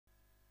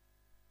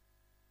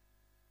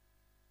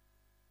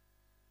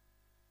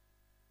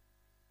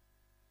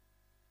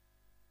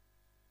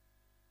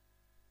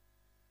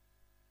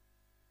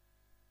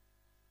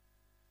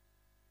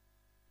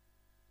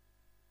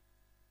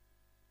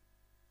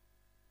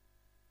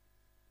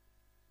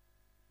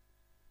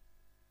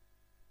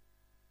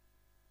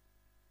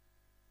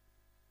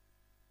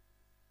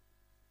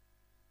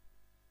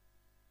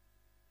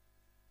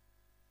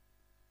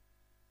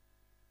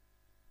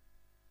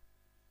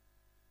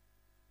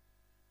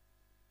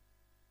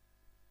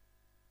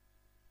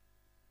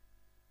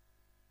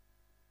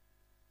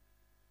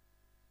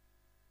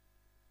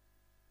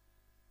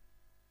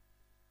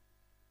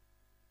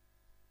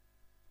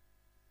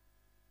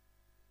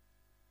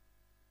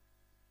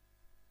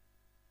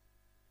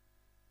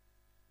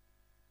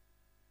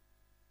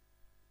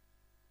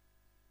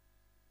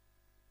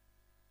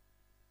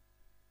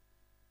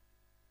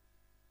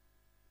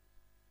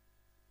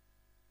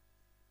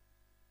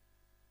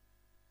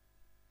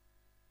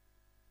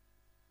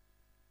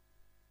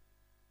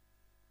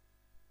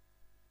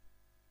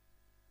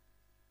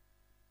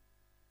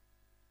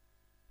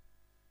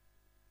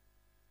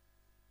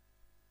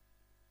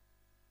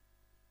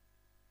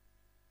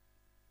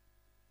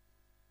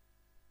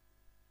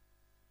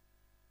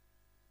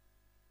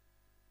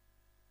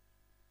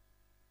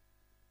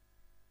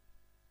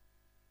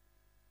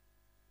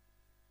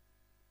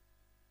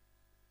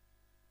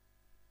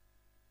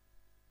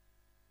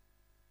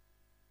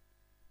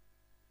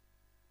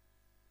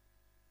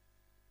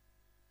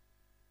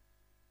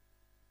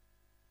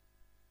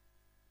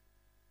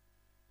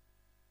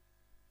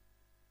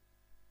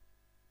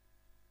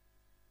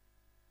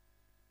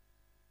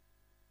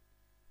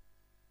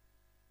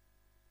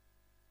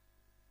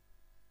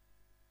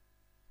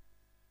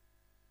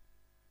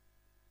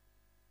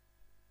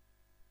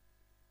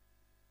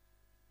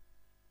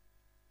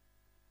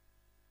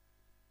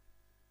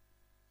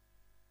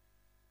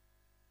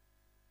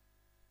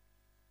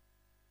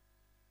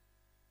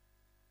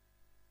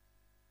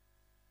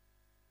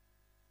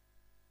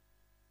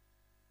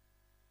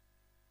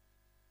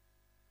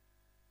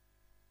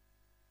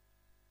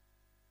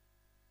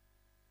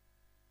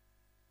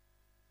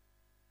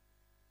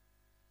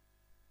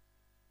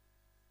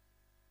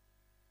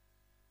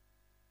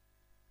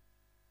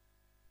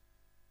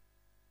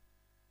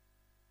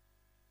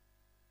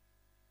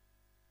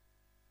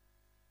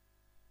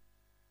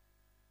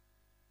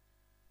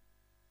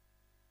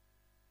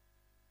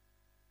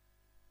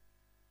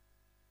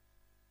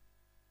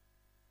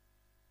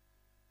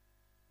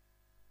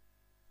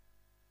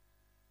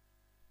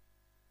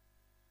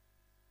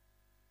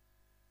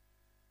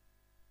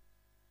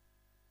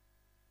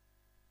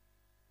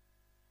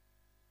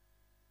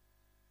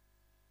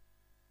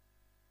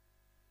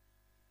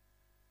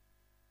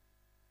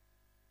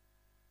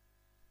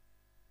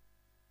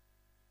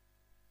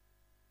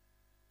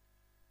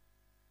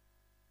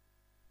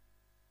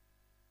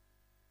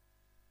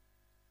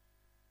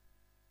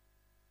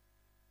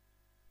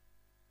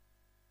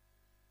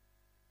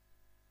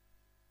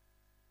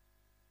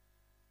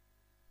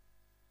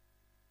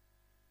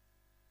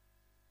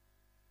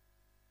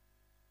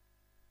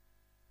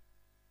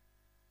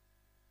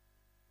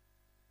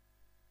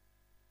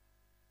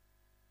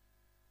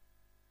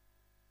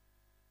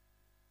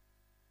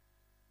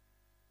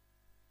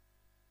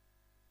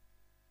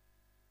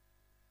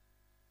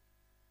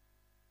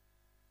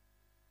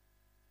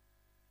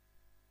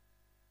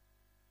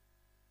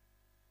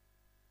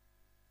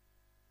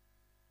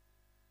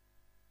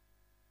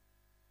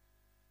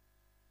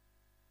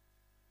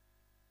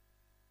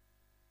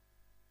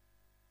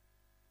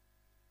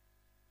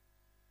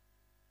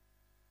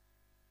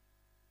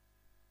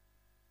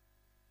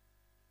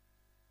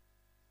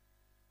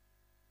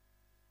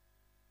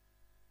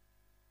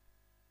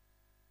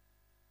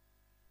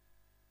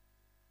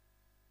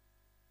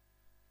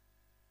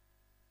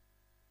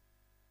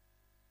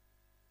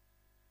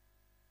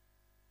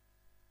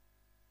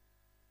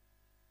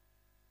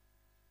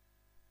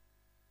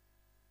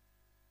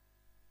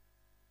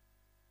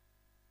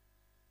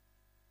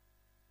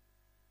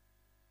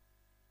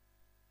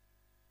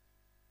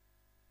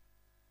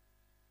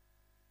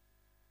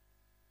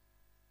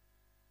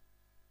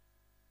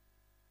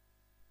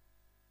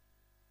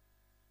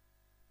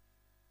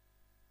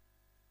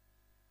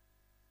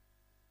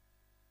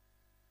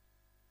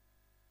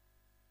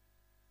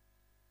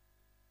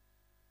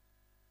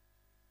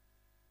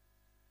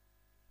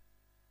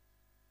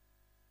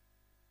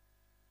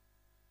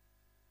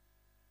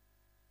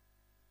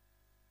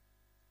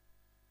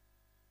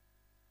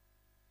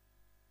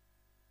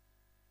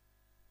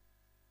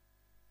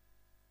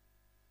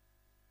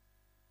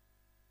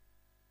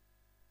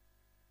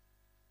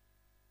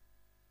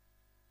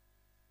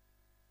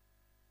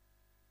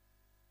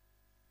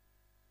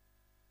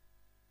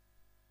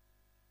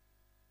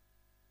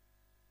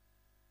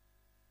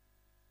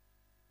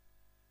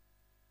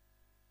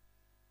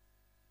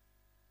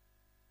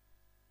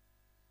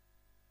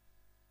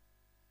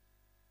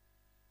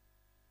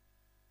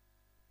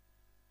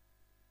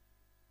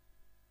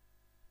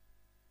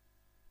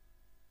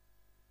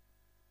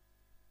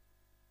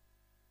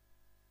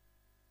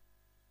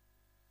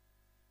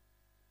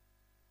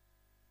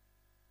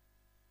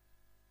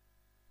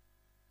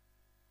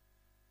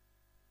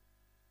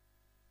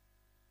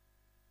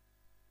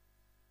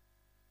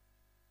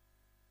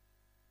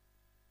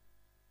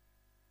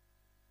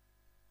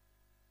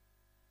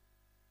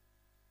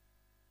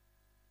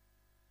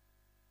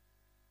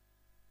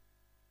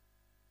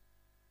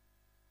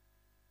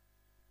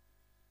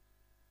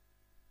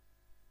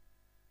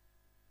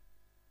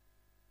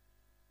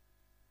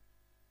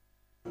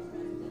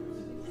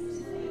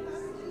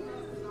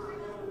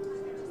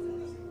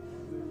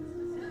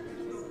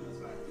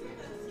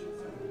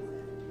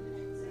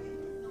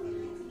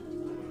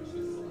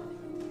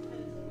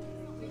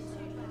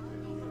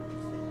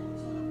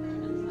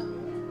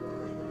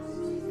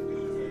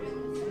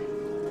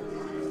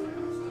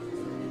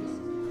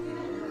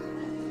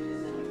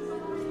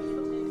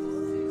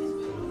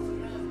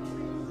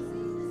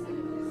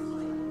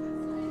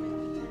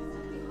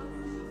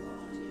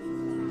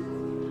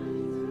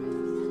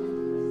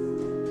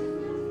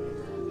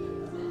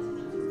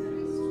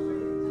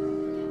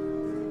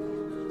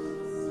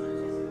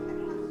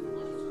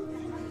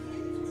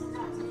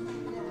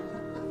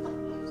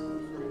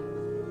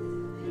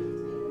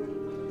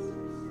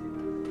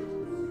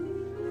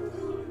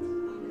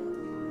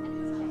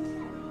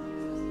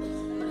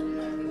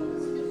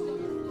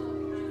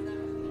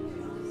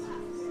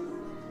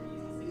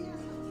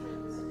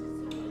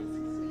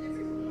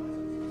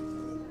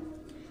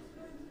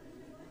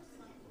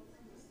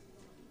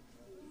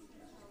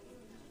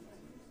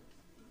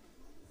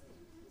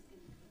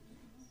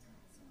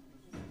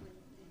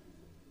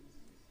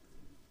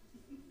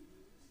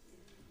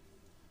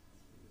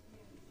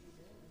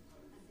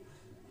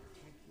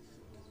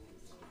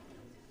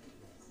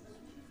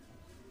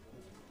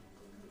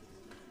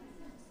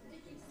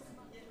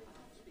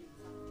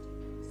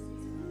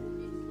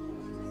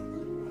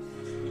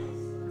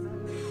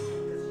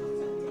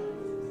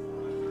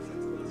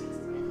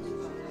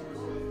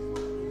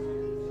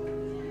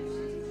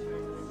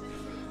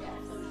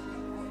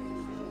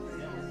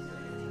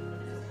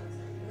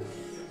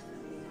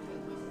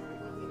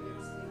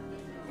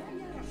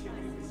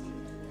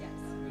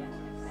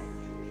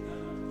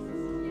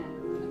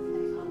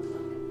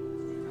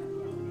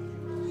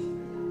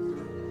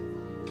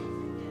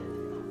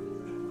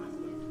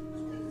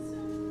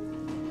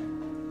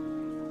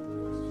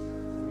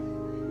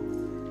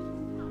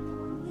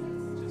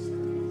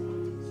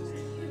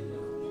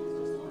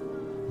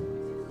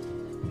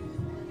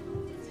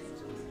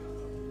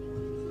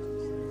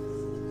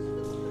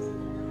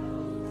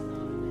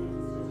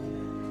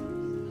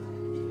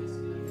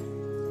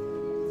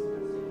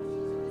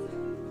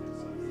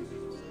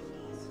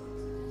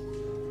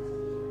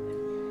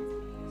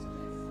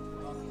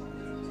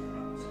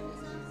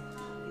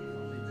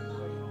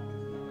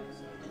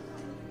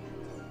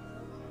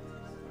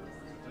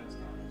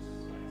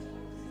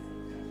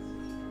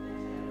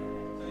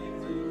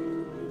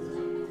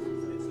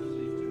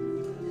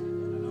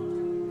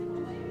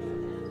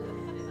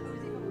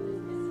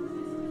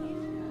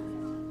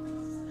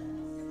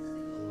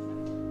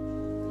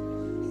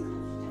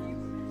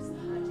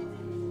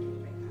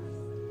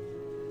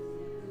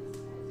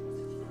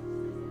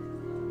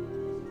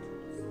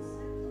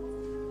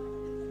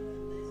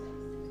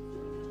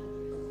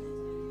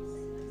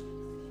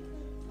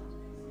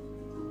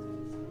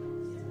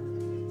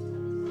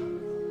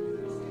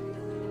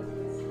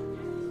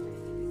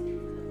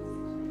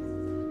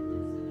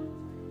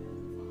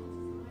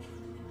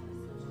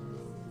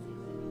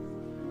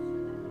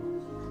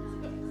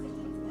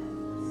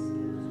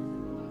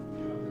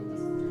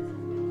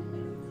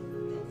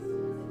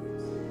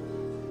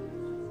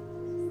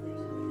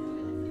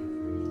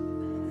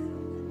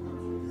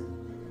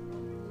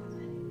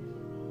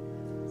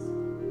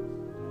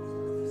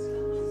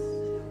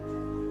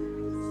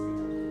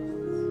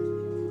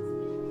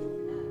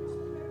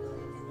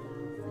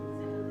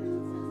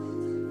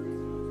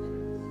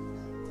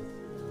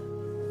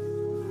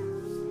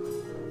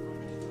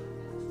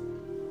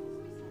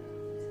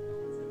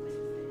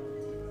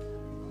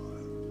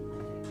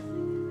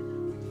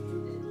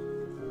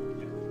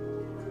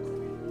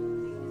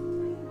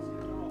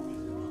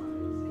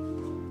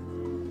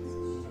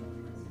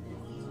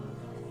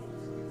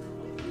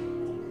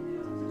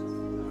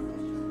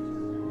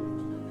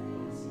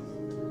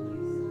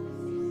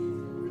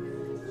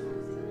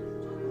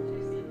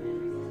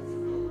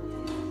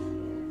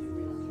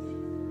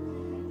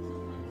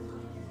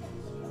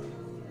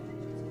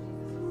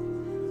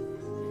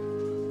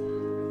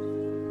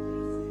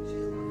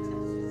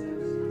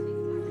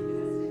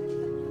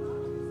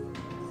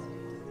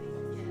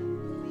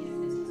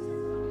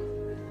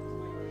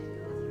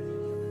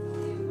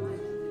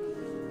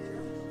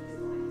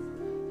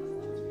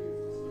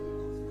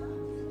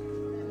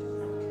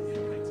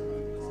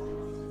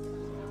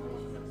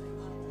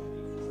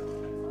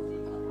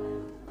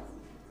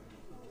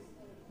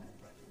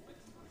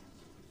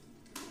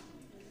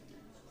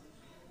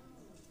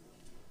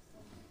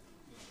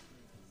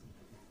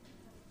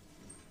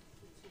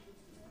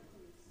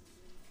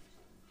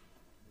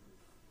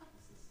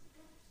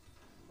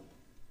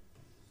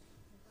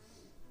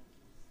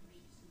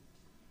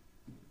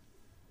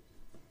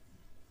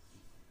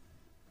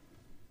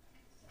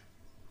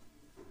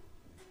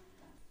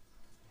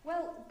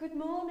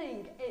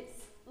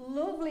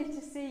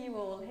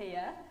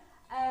here.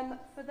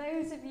 For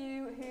those of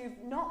you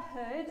who've not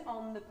heard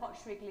on the Potch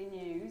Wrigley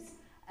News,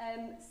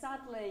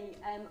 sadly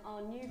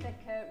our new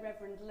vicar, Rev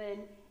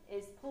Lynn,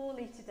 is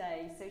poorly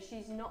today, so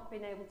she's not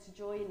been able to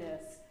join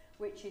us,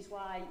 which is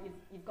why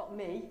you've got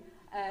me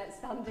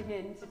standing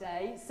in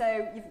today.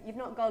 So you've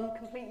not gone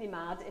completely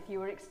mad if you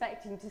were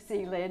expecting to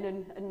see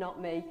Lynn and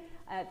not me.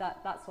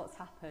 That's what's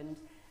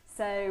happened.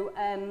 So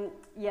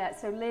yeah,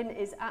 so Lynn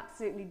is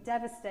absolutely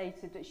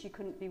devastated that she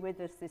couldn't be with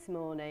us this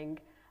morning,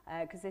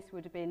 because this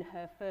would have been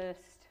her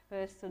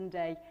first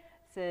Sunday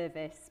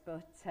service,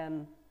 but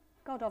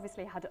God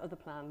obviously had other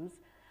plans.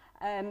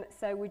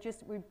 So we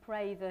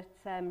pray that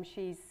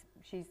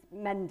she's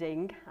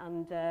mending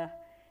and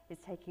is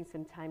taking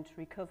some time to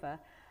recover.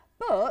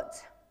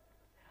 But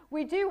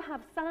we do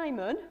have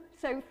Simon,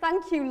 so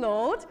thank you,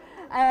 Lord,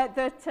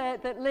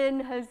 that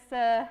Lynn has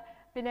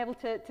been able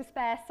to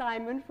spare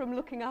Simon from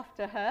looking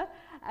after her.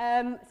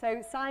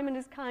 So Simon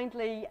has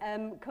kindly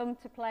come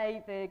to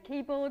play the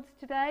keyboards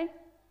today,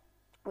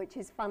 which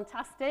is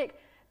fantastic,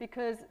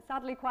 because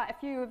sadly quite a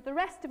few of the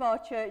rest of our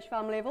church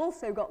family have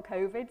also got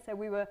COVID. So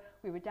we were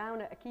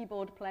down at a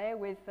keyboard player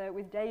with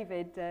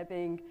David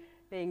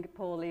being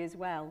poorly as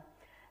well.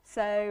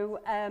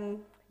 So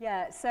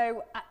yeah,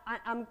 so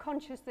I'm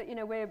conscious that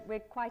we're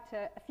quite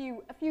a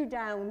few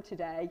down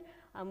today,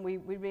 and we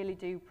really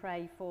do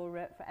pray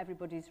for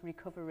everybody's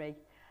recovery.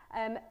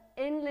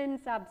 In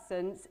Lynn's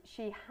absence,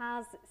 she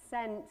has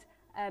sent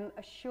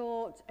a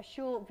short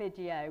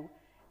video.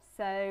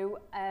 So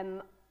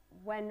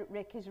when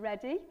Rick is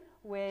ready,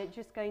 we're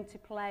just going to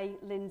play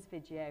Lynn's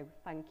video.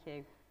 Thank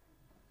you.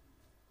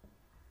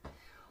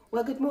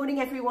 Well, good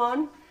morning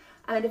everyone,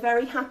 and a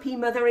very happy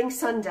Mothering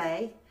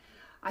Sunday.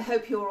 I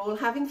hope you're all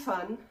having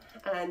fun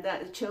and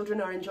that the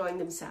children are enjoying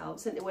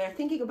themselves, and we're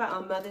thinking about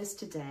our mothers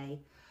today.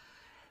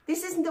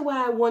 This isn't the way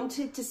I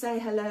wanted to say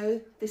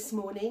hello this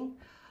morning.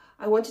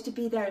 I wanted to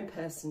be there in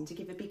person to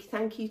give a big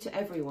thank you to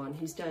everyone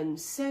who's done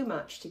so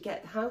much to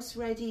get the house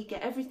ready,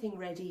 get everything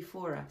ready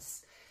for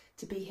us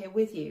to be here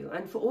with you,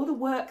 and for all the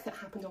work that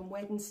happened on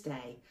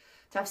Wednesday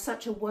to have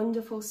such a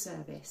wonderful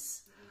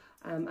service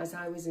as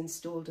I was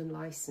installed and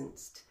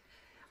licensed.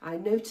 I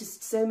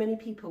noticed so many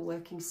people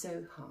working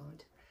so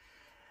hard.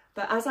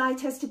 But as I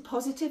tested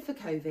positive for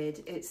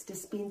COVID, it's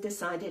just been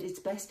decided it's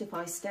best if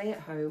I stay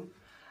at home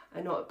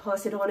and not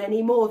pass it on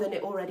any more than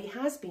it already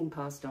has been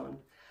passed on.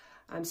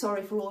 I'm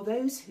sorry for all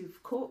those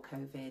who've caught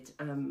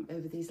COVID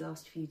over these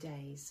last few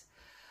days.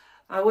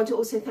 I want to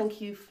also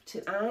thank you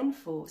to Anne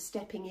for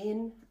stepping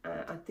in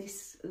at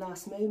this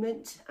last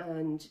moment,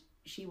 and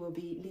she will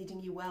be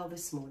leading you well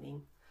this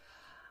morning.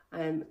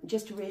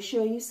 Just to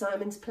reassure you,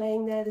 Simon's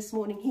playing there this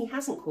morning. He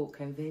hasn't caught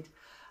COVID,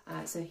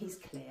 so he's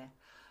clear.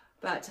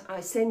 But I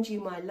send you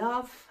my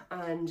love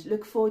and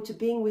look forward to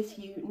being with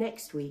you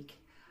next week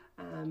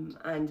and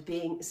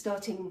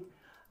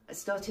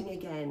starting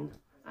again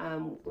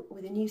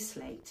with a new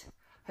slate,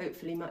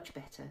 hopefully much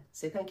better.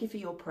 So thank you for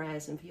your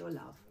prayers and for your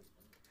love.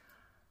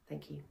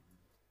 Thank you.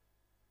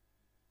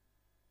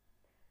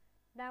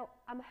 Now,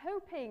 I'm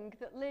hoping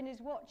that Lynn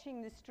is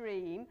watching the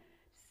stream,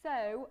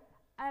 so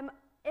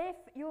if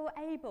you're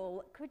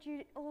able, could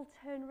you all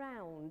turn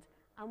round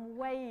and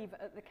wave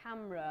at the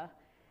camera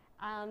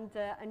and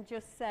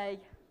just say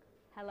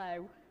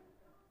hello.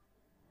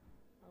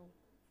 Oh,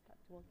 step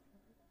to one side.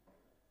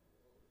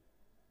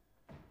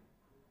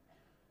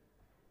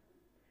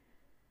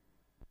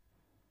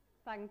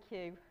 Thank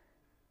you.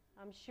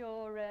 I'm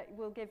sure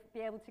we'll be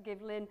able to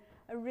give Lynn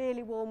a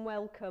really warm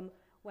welcome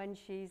when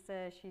she's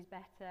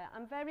better.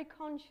 I'm very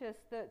conscious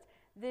that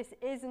this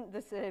isn't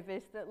the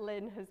service that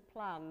Lynn has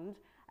planned,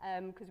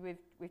 because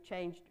we've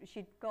changed.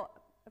 She'd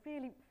got a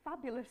really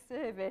fabulous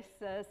service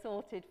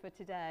sorted for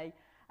today.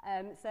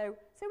 So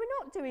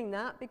we're not doing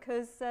that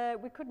because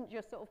we couldn't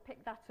just sort of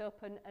pick that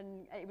up and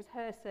it was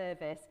her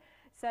service.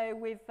 So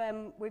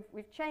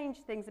we've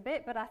changed things a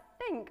bit, but I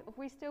think, have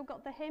we still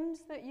got the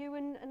hymns that you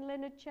and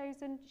Lynn had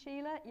chosen,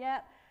 Sheila?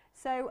 Yeah.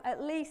 So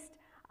at least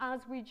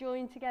as we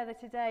join together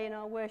today in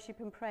our worship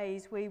and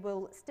praise, we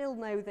will still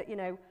know that,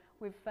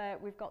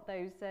 we've got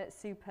those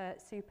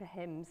super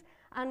hymns.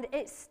 And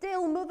it's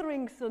still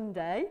Mothering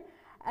Sunday.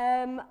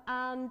 And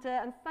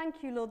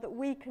thank you, Lord, that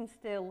we can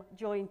still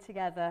join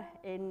together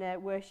in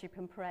worship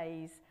and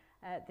praise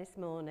this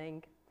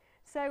morning.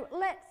 So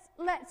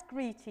let's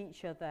greet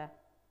each other.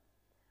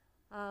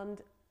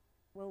 And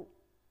well,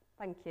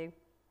 thank you.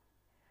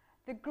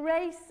 The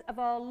grace of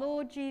our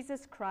Lord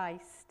Jesus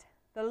Christ,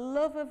 the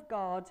love of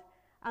God,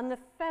 and the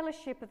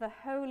fellowship of the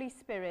Holy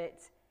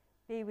Spirit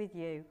be with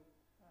you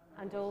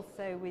and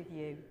also with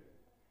you.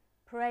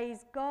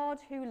 Praise God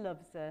who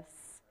loves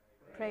us.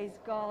 Praise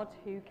God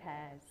who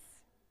cares.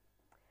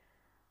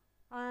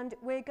 And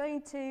we're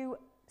going to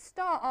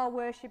start our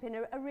worship in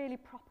a really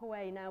proper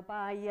way now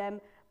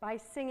by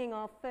singing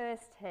our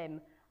first hymn.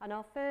 And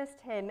our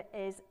first hymn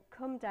is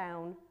Come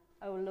Down,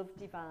 O Love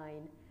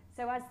Divine.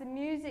 So as the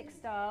music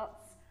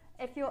starts,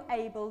 if you're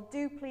able,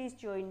 do please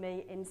join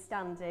me in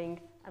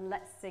standing and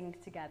let's sing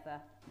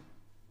together.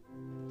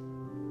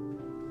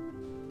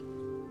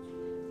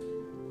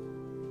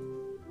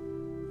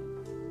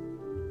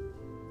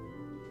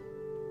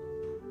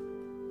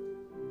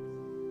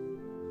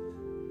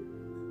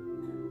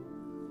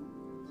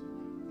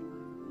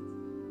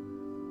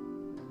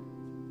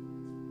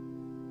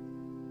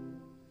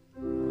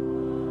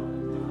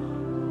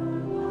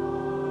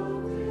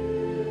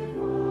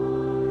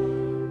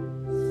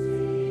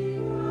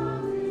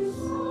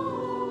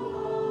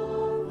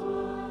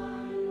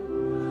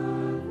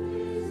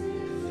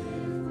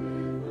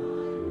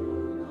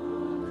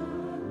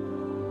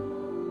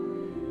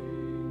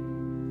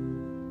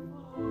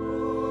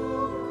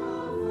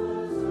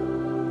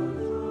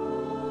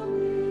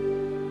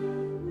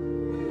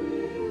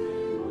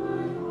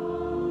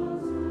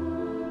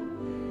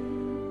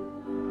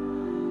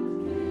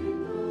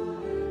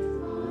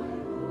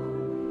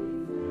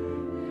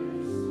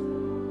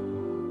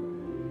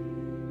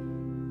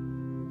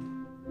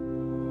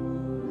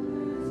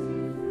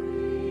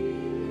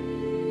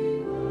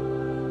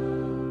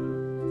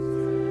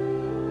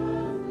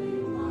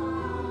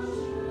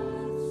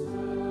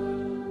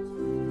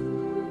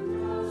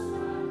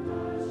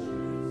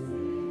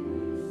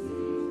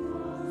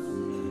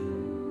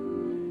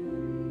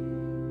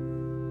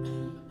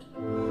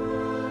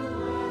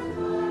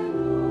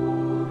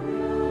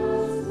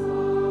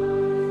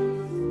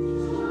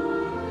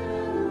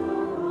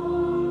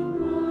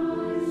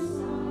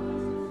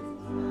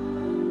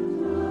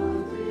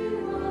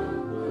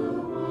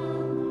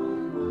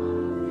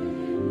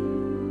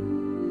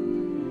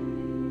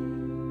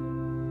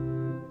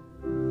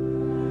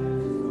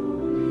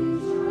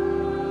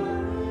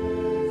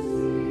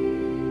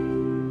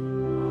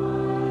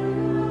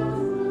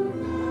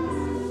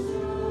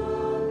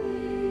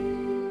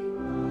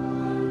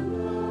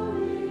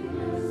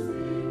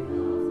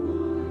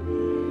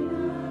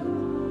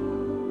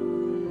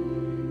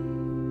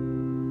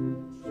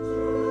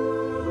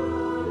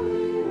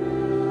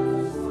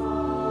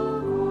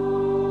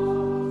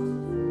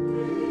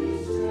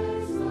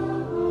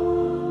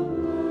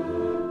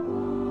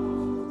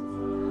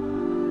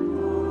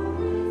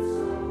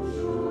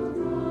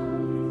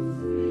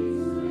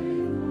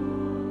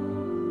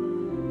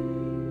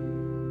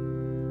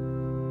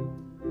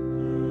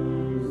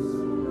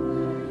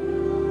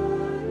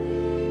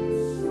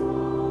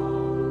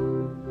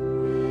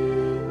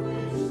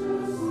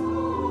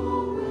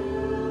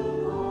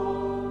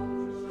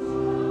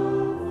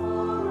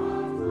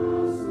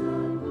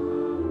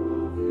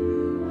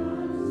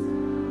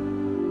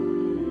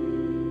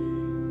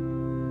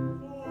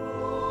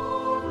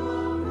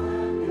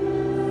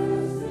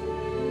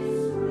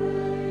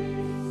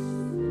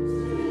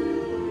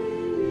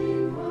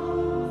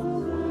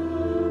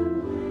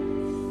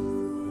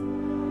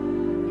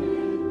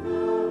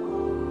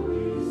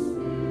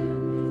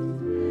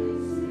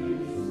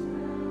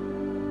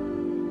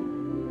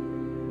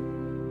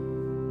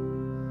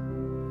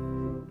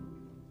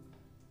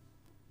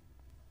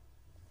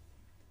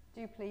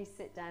 do please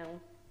sit down.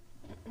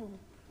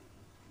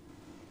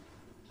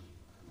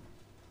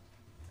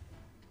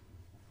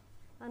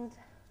 And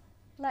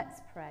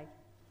let's pray.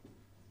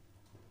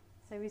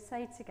 So we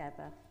say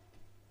together,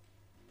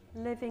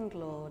 Living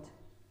Lord,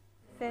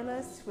 fill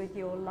us with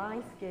your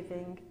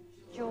life-giving,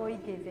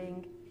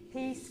 joy-giving,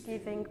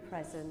 peace-giving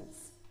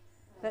presence,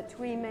 that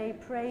we may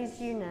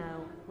praise you now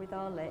with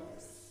our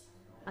lips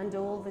and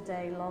all the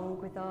day long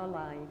with our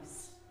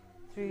lives.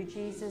 Through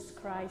Jesus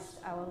Christ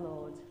our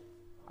Lord.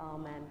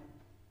 Amen.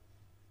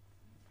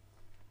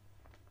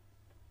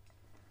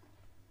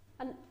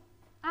 And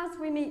as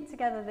we meet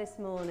together this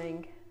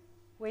morning,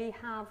 we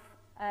have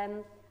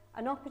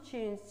an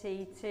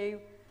opportunity to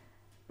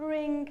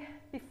bring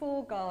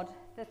before God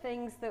the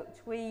things that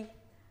we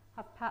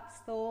have perhaps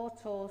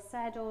thought or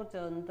said or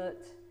done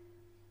that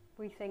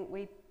we think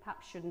we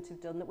perhaps shouldn't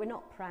have done, that we're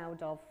not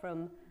proud of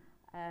from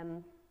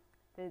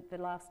the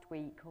last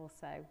week or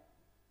so.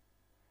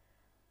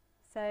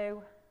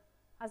 So,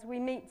 as we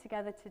meet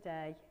together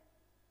today,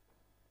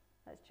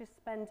 let's just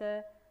spend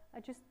a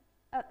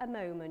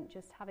moment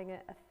just having a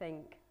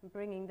think and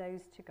bringing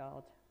those to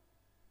God.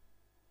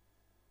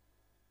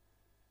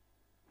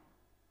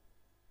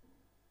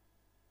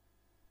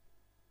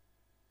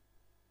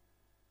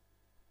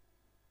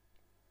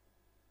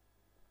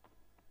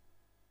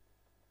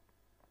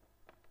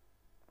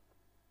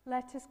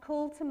 Let us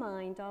call to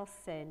mind our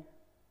sin,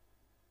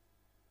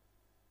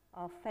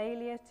 our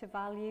failure to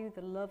value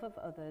the love of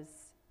others,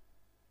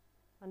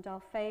 and our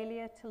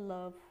failure to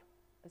love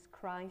as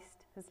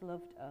Christ has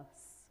loved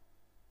us.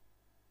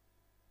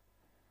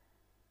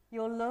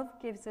 Your love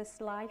gives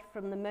us life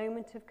from the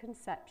moment of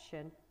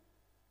conception.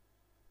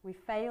 We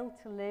fail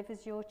to live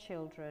as your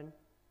children.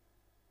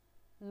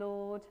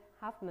 Lord,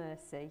 have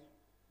mercy.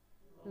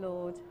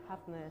 Lord, have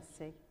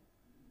mercy.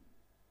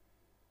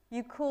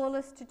 You call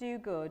us to do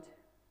good.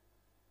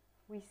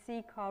 We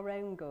seek our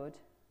own good.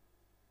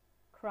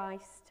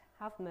 Christ,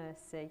 have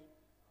mercy.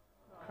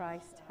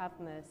 Christ, have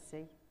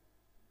mercy.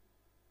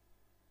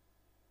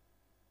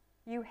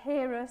 You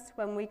hear us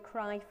when we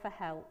cry for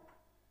help.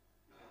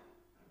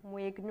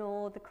 We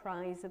ignore the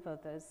cries of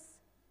others.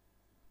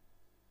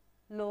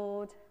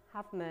 Lord,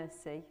 have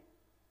mercy.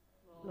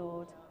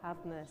 Lord,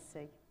 have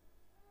mercy.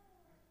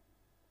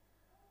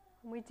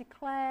 And we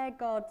declare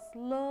God's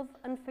love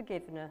and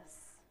forgiveness.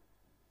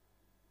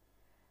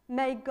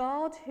 May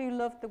God, who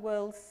loved the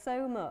world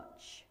so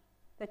much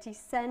that he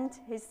sent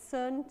his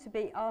Son to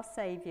be our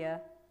Saviour,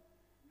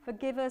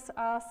 forgive us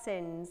our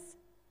sins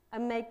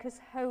and make us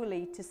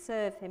holy to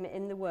serve him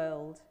in the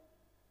world.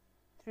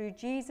 Through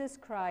Jesus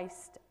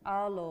Christ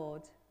our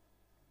Lord.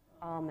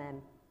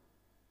 Amen.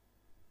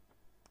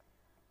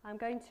 I'm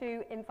going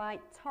to invite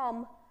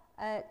Tom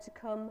to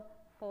come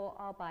for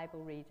our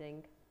Bible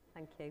reading.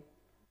 Thank you.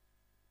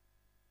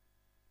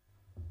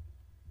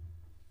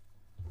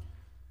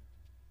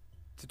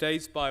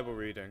 Today's Bible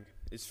reading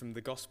is from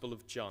the Gospel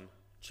of John,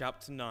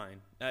 chapter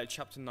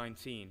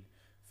 19,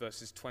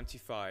 verses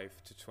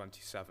 25 to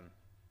 27.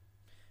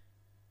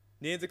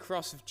 Near the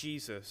cross of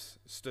Jesus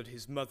stood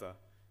his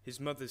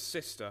mother's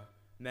sister,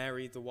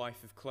 Mary, the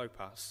wife of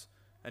Clopas,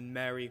 and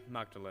Mary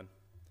Magdalene.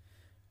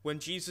 When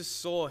Jesus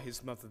saw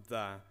his mother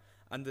there,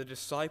 and the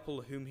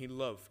disciple whom he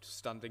loved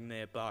standing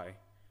nearby,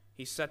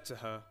 he said to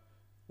her,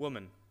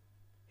 "Woman,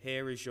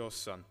 here is your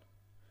son,"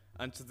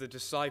 and to the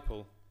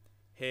disciple,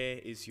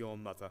 "Here is your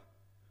mother."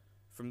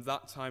 From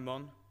that time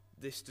on,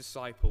 this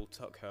disciple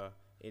took her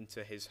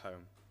into his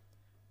home.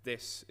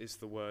 This is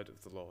the word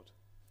of the Lord.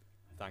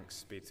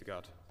 Thanks be to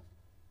God.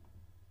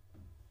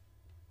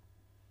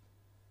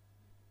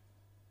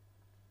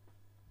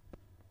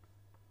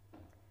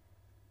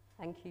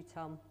 Thank you,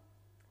 Tom.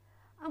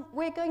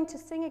 We're going to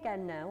sing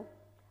again now,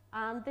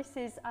 and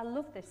I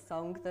love this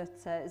song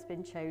that has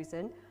been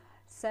chosen.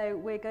 So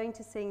we're going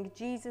to sing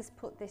Jesus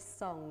Put This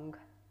Song.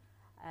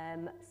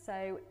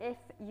 So if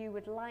you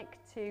would like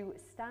to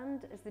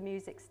stand as the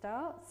music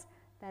starts,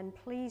 then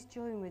please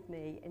join with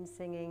me in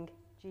singing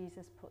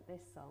Jesus Put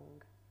This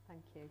Song.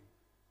 Thank you.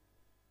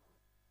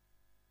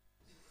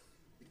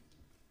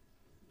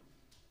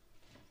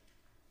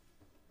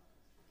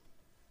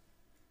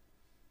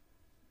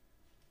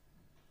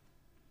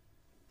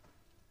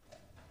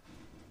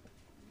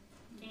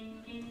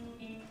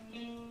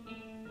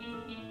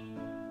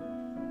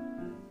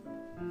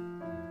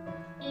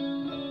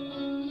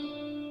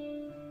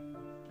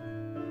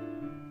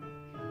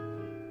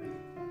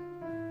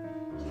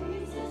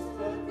 Jesus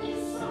put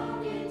this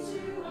song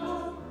into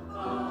our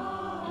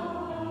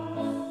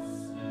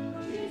hearts.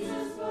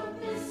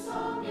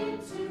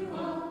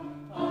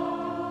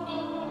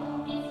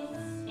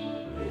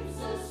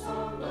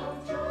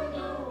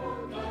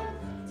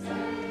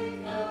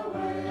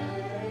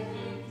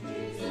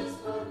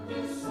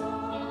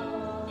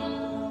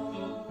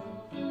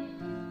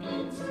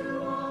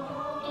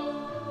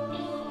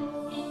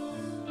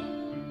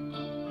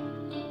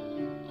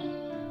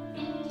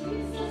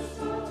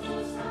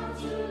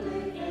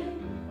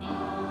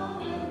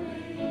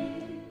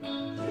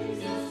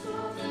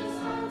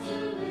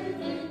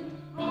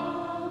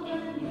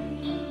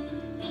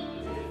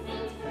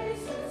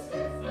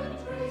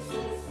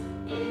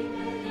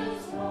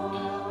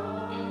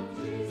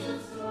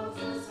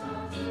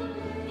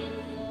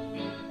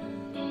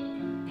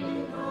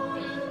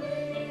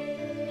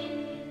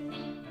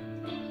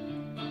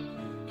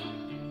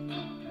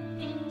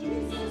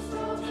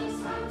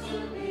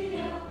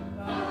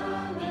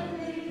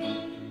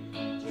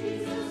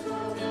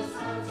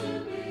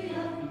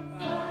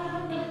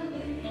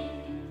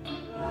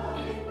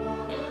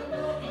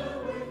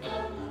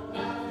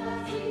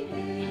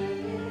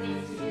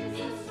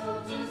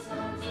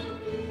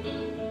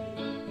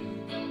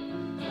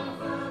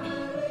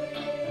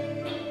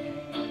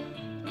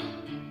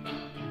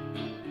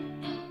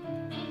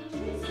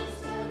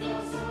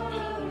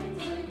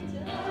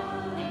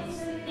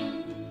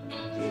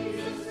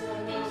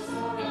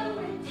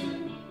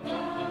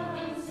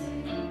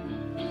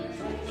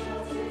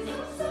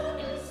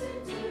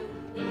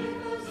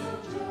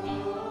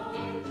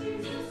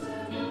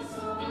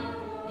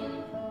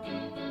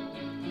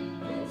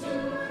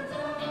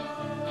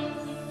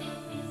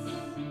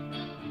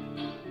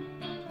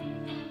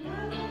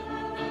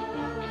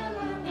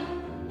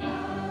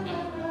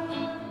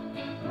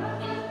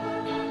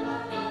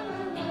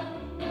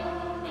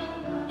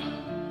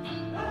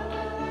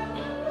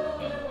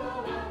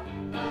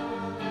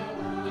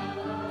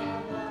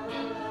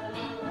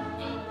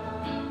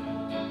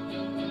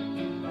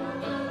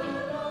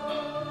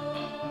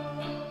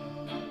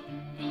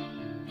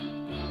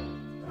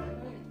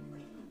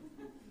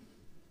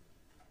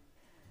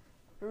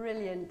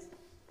 Brilliant.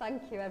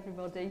 Thank you,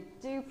 everybody.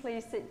 Do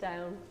please sit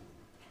down.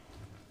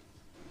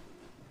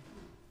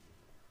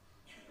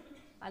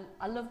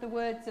 I love the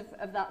words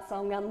of that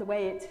song and the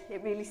way it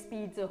really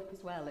speeds up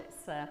as well.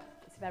 It's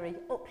very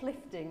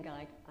uplifting,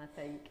 I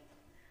think.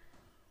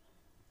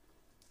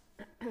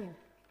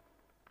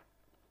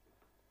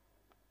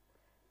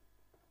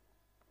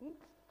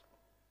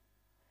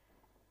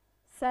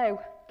 So,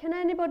 can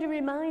anybody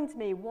remind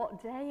me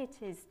what day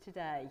it is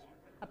today?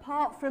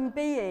 Apart from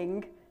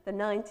being the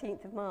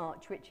 19th of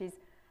March, which is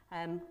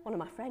one of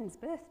my friend's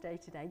birthday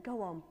today.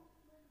 Go on.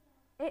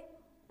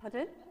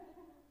 Pardon?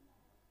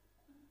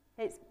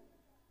 It's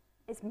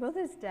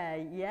Mother's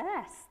Day.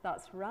 Yes,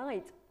 that's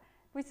right.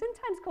 We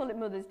sometimes call it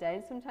Mother's Day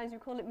and sometimes we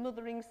call it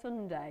Mothering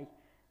Sunday.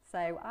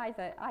 So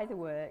either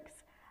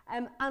works.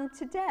 And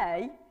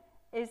today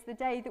is the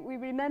day that we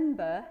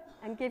remember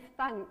and give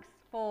thanks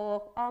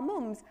for our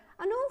mums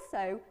and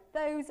also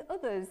those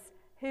others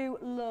who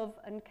love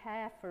and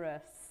care for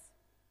us.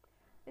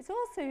 It's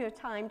also a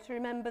time to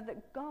remember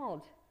that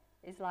God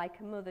is like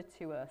a mother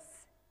to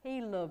us.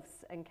 He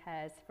loves and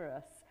cares for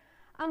us.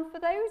 And for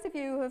those of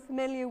you who are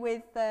familiar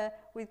with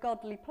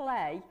godly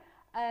play,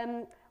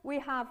 we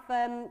have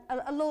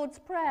a Lord's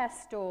Prayer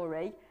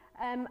story.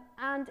 And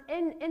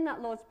in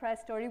that Lord's Prayer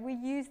story, we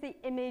use the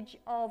image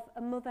of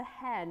a mother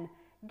hen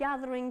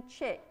gathering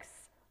chicks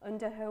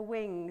under her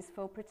wings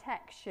for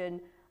protection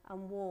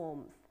and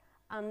warmth.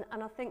 And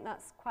I think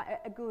that's quite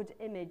a good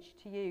image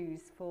to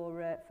use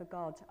for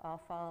God, our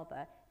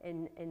Father,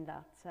 in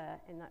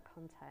that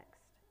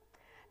context.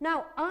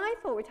 Now, I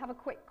thought we'd have a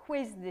quick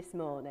quiz this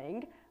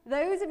morning.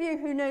 Those of you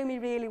who know me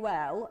really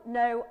well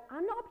know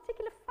I'm not a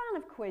particular fan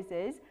of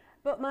quizzes,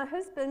 but my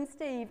husband,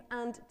 Steve,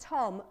 and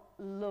Tom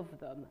love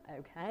them,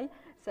 okay?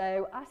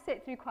 So I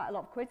sit through quite a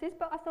lot of quizzes,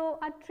 but I thought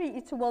I'd treat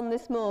you to one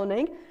this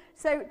morning.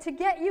 So to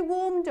get you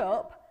warmed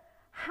up,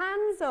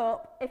 hands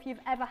up if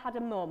you've ever had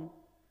a mum.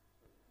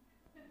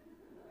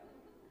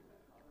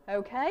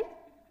 Okay?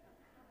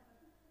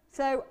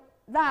 So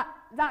that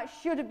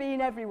should have been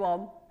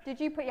everyone. Did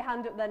you put your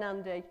hand up then,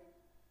 Andy?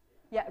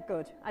 Yeah,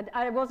 good.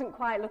 I wasn't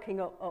quite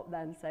looking up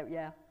then, so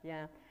yeah.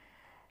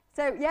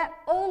 So yeah,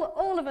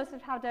 all of us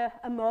have had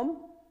a mum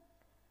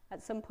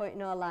at some point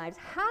in our lives.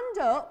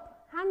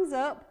 Hands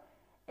up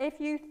if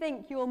you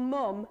think your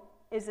mum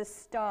is a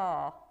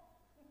star.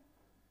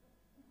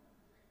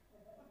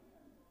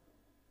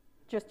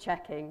 Just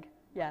checking,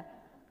 yeah.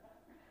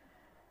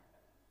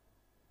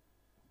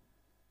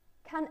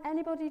 Can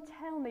anybody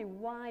tell me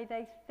why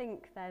they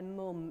think their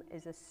mum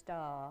is a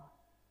star?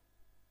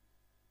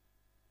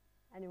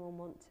 Anyone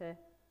want to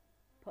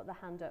put the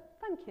hand up?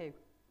 Thank you.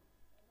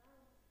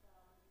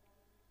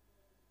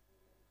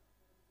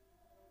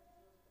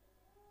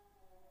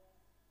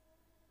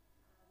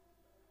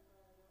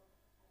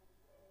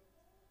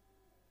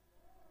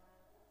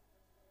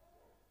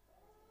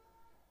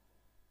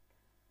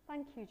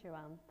 Thank you,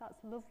 Joanne.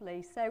 That's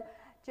lovely. So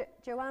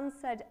Joanne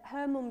said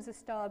her mum's a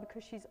star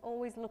because she's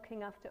always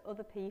looking after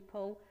other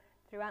people.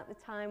 Throughout the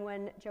time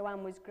when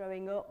Joanne was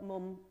growing up,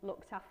 mum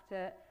looked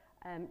after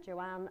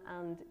Joanne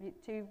and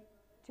two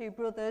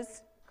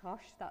brothers.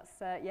 Gosh,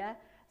 that's,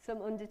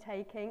 some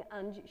undertaking.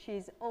 And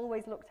she's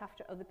always looked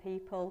after other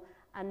people.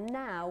 And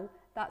now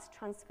that's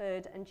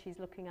transferred and she's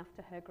looking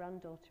after her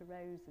granddaughter,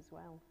 Rose, as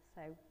well.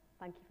 So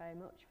thank you very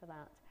much for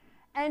that.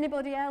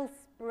 Anybody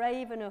else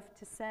brave enough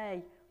to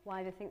say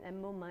why they think their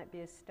mum might be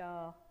a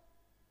star?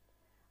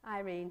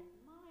 Irene.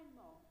 My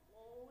mum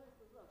always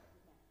loved me,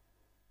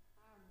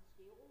 and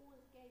she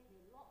always gave me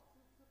lots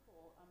of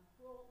support and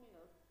brought me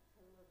up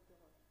to love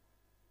God.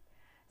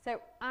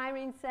 So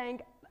Irene's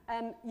saying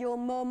your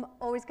mum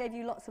always gave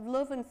you lots of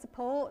love and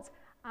support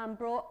and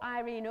brought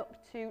Irene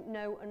up to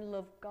know and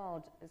love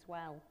God as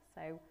well.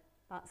 So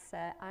that's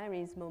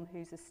Irene's mum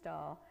who's a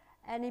star.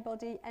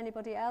 Anybody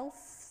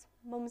else?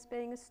 Mum's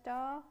being a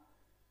star?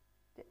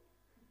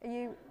 Are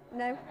you?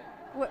 No?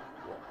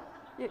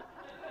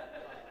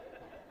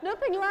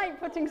 Nothing like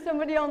putting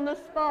somebody on the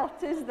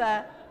spot, is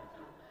there? Kind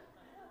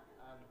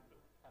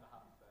of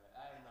have to say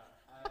it. No.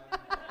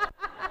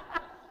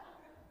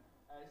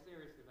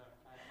 Seriously, no.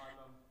 My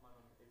mum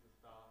is a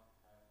star.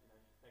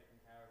 She's taken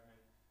care of me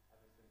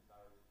ever since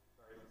I was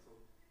very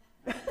little.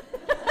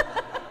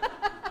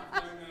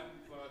 I've known her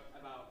for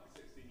about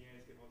 16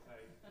 years, give or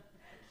take.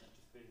 She's just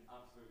been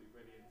absolutely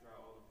brilliant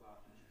throughout all of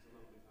that. She's a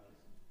lovely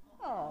person.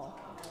 Oh,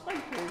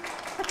 thank you.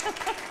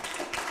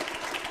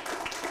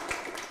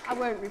 I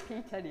won't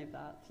repeat any of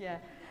that, yeah.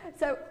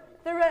 So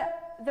there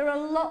are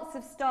lots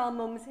of star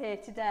mums here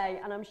today,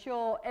 and I'm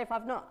sure if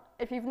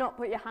you've not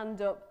put your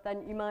hand up,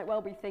 then you might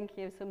well be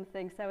thinking of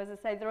something. So as I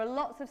say, there are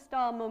lots of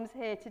star mums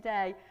here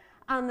today,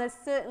 and there's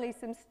certainly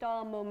some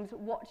star mums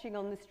watching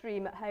on the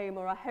stream at home,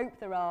 or I hope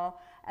there are.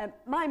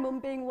 My mum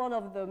being one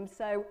of them,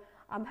 so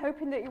I'm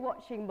hoping that you're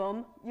watching,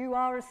 Mum. You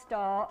are a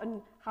star,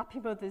 and happy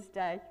Mother's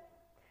Day.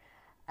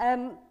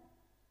 There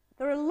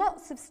are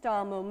lots of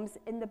star mums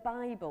in the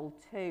Bible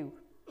too.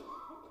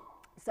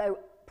 So,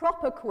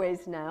 proper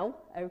quiz now,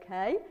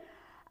 okay?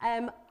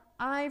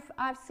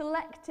 I've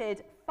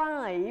selected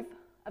 5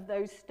 of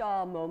those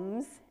star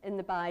mums in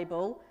the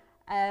Bible.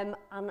 And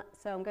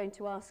so I'm going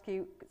to ask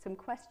you some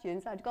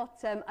questions. I'd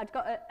got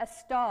a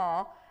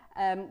star,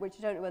 which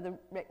I don't know whether,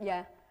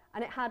 yeah,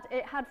 and it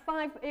had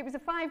five. It was a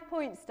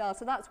 5-point star,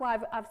 so that's why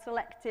I've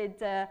selected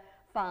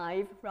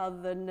 5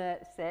 rather than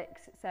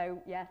 6.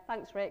 So yeah,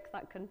 thanks, Rick.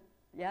 That can,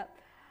 yeah.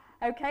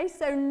 Okay,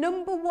 so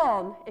number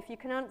 1, if you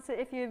can answer,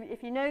 if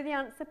you know the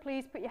answer,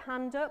 please put your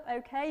hand up.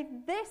 Okay,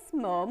 this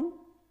mum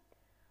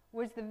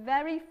was the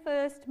very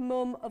first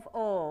mum of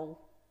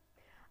all.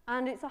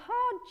 And it's a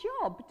hard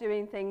job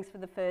doing things for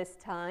the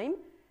first time,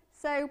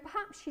 so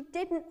perhaps she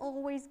didn't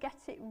always get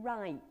it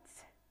right.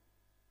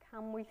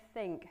 Can we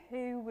think?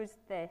 Who was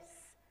this?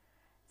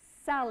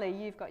 Sally,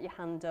 you've got your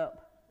hand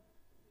up.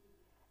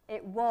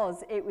 It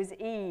was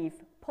Eve.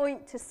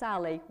 Point to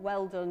Sally.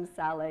 Well done,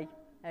 Sally.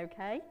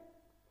 Okay.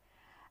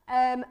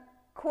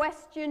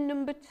 Question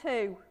number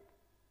 2.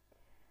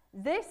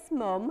 This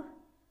mum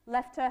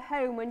left her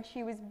home when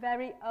she was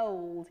very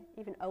old,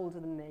 even older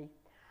than me,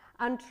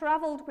 and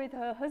travelled with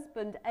her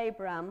husband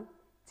Abraham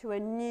to a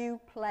new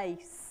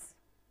place.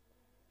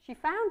 She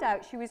found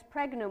out she was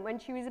pregnant when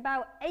she was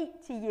about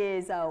 80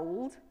 years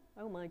old.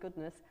 Oh my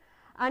goodness.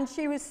 And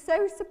she was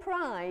so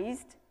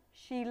surprised,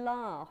 she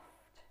laughed.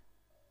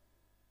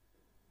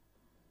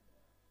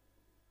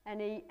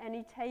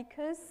 Any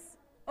takers?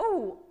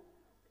 Oh,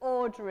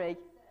 Audrey.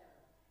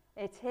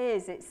 It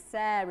is, it's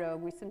Sarah.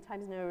 We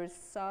sometimes know her as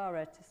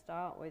Sarah to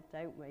start with,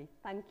 don't we?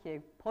 Thank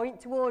you.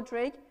 Point to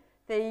Audrey.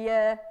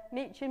 The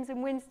Meachams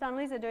and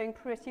Winstanleys are doing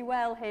pretty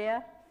well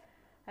here.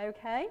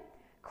 Okay.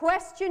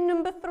 Question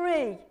number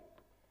 3.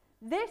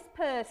 This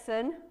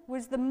person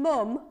was the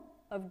mum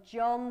of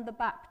John the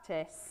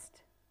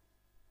Baptist.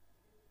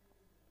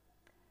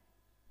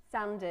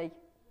 Sandy.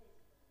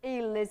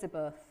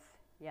 Elizabeth.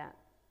 Yeah.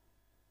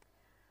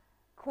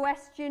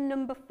 Question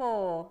number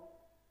 4.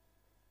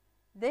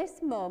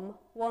 This mum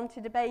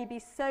wanted a baby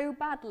so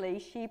badly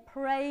she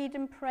prayed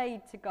and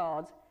prayed to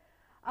God.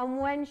 And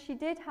when she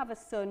did have a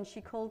son, she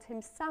called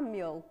him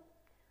Samuel.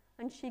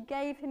 And she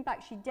gave him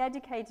back, she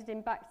dedicated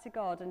him back to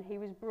God, and he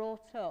was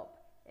brought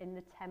up in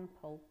the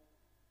temple.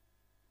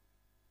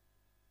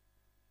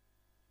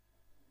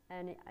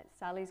 And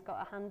Sally's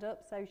got a hand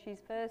up, so she's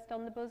first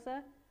on the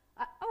buzzer.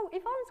 Oh,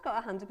 Yvonne's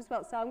got a hand up as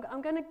well, so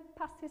I'm going to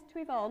pass this to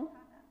Yvonne.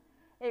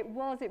 It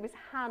was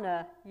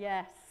Hannah,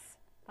 yes.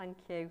 Thank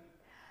you.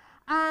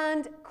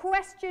 And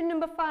question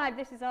number 5,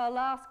 this is our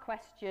last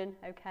question.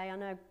 Okay, I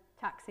know,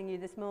 taxing you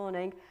this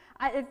morning.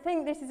 I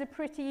think this is a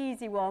pretty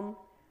easy one.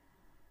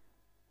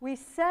 We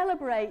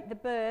celebrate the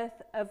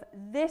birth of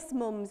this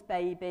mum's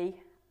baby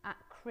at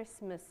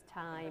Christmas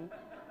time.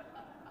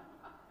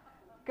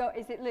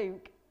 Is it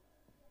Luke?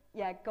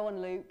 Yeah, go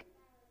on, Luke.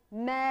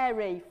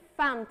 Mary,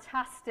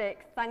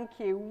 fantastic, thank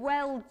you,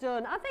 well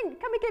done.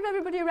 Can we give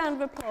everybody a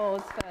round of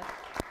applause first?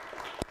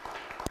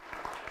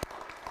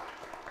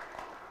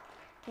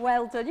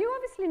 Well done. You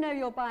obviously know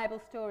your Bible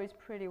stories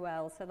pretty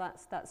well, so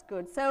that's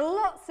good. So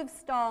lots of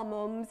star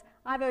mums.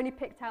 I've only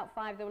picked out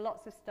 5. There were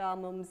lots of star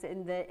mums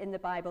in the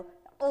Bible,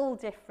 all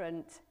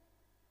different.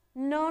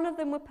 None of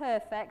them were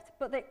perfect,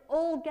 but they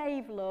all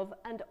gave love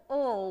and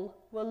all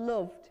were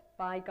loved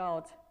by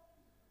God.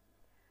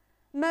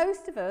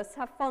 Most of us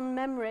have fond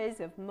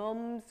memories of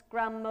mums,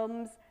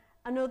 grandmums,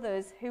 and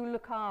others who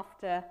look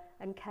after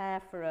and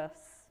care for us.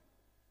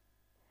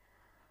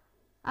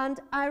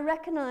 And I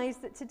recognise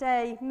that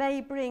today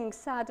may bring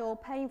sad or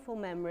painful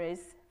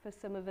memories for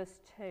some of us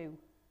too.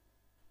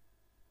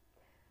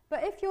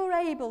 But if you're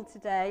able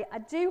today, I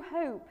do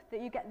hope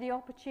that you get the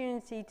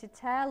opportunity to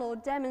tell or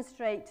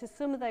demonstrate to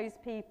some of those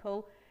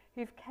people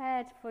who've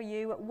cared for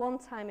you at one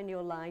time in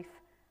your life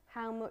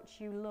how much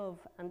you love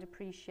and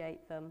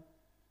appreciate them.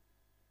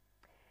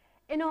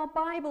 In our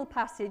Bible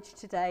passage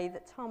today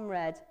that Tom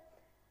read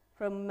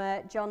from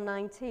John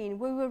 19,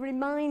 we were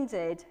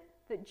reminded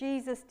that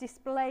Jesus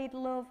displayed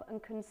love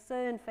and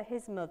concern for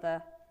his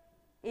mother,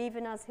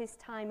 even as his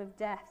time of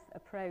death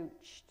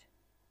approached.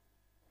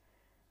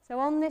 So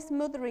on this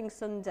Mothering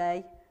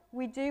Sunday,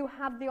 we do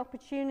have the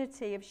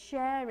opportunity of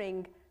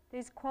sharing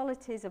these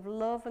qualities of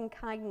love and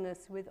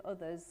kindness with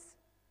others,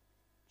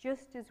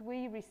 just as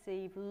we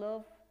receive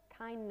love,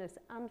 kindness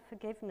and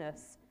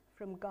forgiveness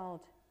from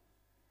God.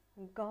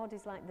 And God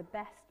is like the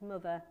best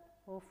mother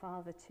or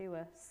father to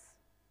us.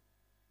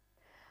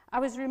 I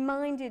was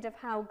reminded of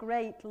how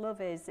great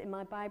love is in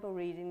my Bible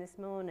reading this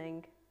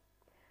morning.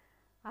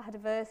 I had a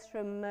verse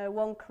from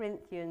 1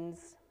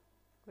 Corinthians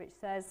which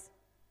says,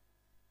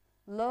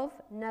 "Love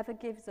never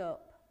gives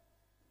up,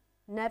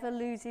 never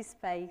loses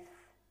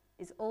faith,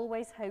 is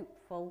always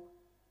hopeful,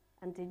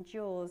 and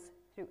endures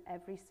through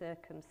every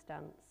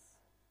circumstance."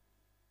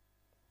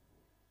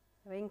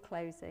 So in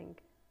closing,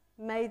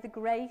 may the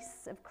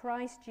grace of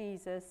Christ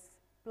Jesus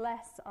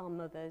bless our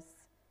mothers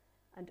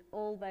and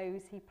all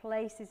those he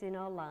places in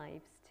our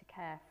lives to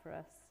care for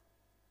us,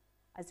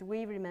 as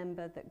we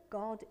remember that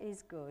God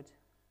is good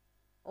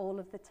all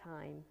of the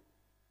time,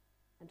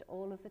 and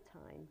all of the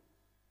time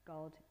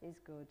God is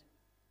good.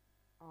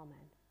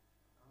 Amen.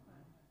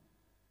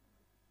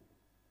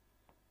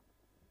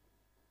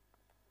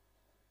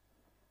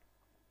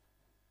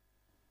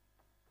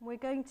 We're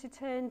going to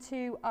turn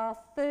to our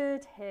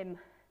third hymn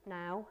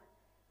now,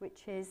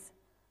 which is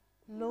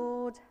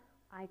Lord,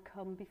 I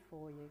Come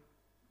Before You.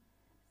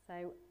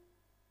 So,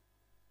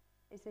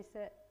 is this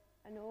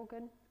an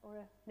organ or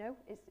a... No,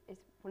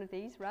 it's one of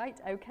these, right?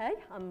 Okay,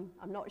 I'm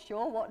not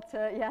sure what...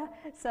 yeah,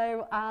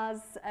 so as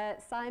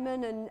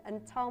Simon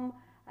and Tom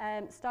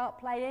start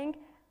playing,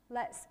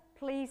 let's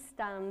please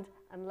stand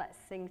and let's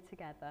sing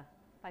together.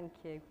 Thank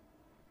you.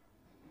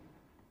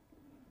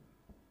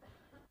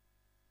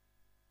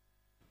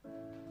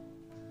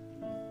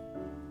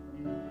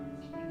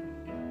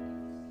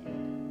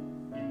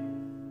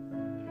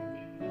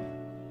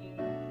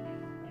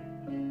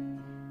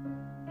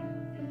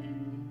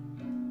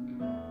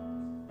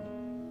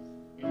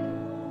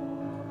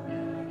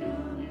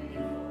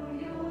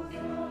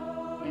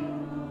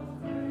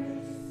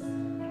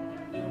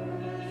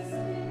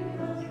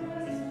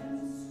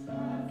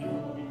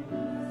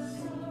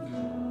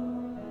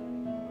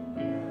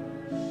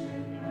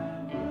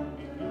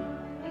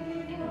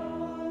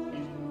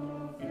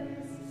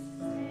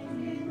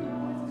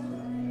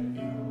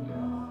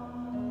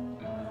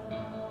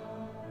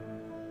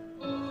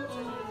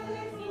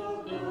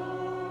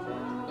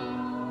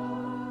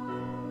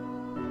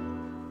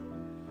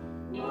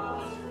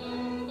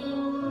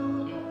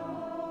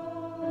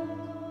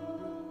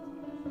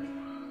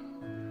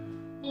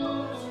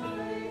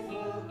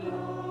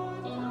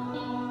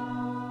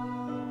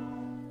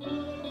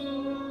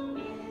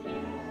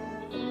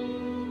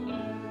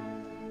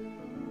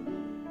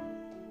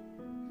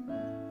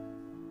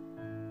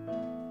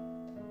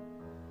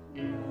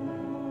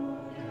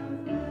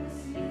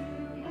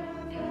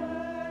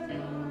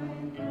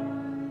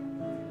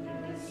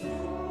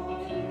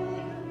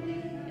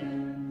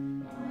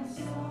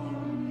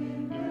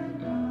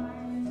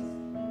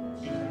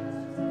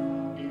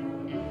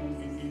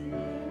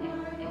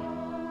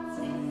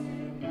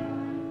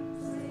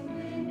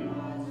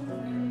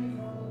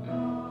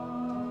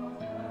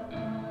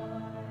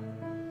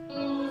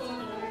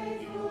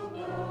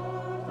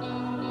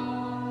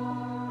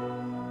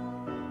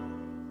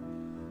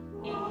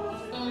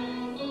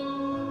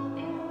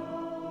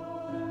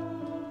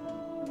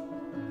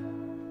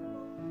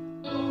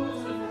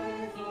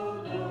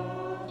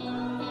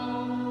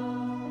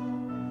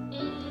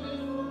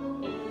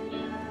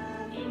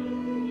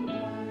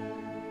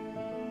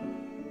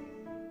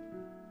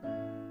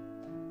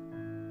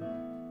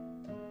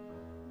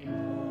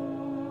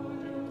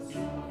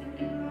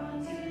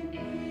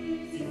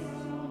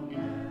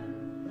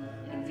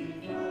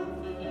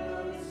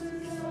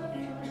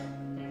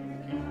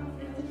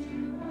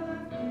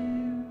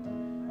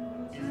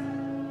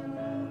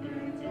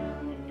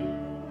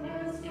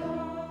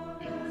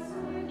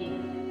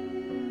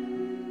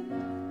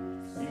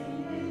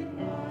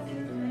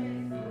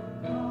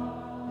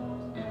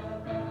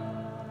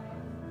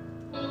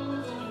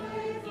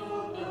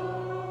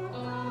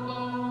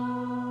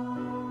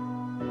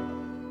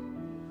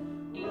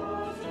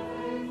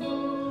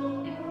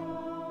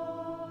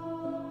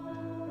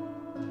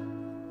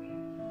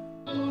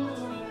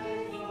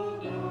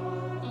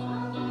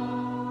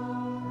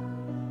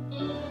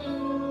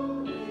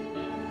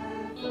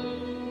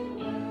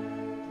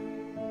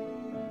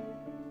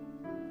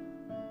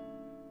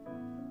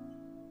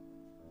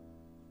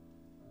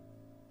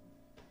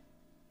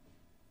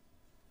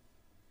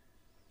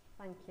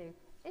 Thank you.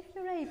 If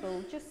you're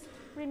able, just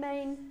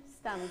remain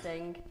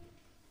standing.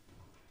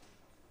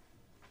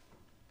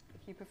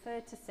 If you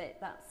prefer to sit,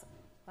 that's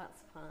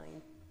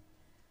fine.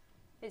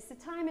 It's the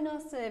time in our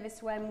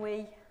service when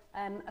we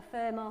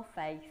affirm our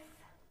faith.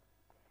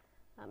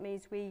 That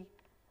means we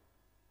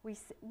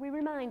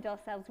remind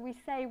ourselves, we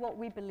say what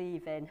we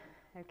believe in.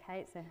 Okay,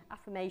 it's an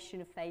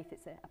affirmation of faith.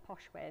 It's a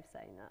posh way of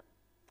saying that.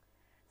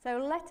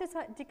 So let us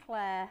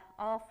declare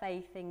our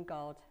faith in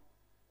God.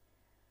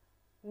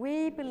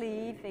 We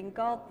believe in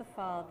God the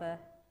Father,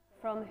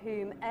 from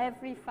whom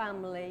every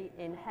family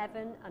in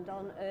heaven and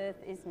on earth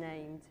is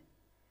named.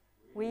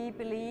 We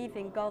believe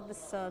in God the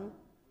Son,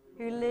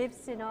 who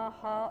lives in our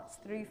hearts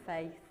through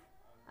faith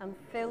and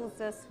fills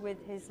us with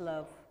his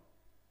love.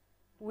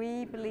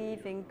 We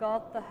believe in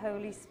God the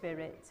Holy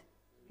Spirit,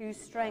 who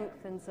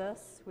strengthens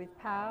us with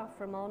power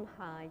from on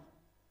high.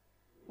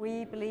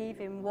 We believe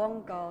in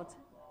one God,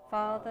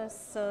 Father,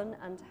 Son,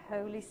 and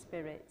Holy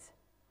Spirit.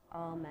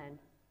 Amen.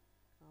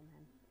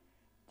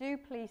 Do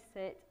please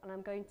sit, and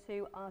I'm going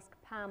to ask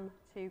Pam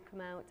to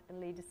come out and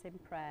lead us in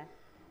prayer.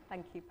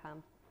 Thank you,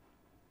 Pam.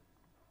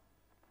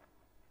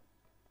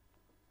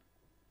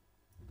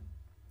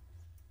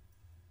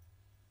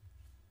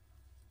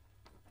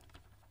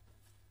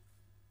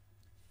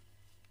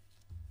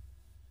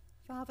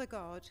 Father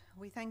God,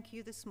 we thank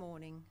you this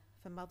morning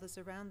for mothers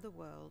around the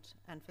world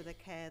and for the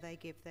care they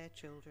give their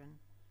children.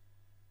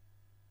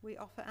 We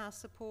offer our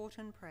support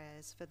and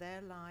prayers for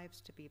their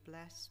lives to be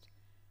blessed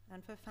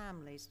and for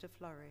families to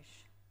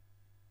flourish.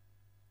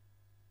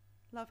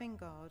 Loving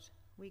God,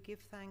 we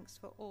give thanks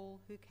for all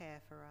who care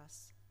for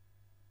us,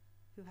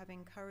 who have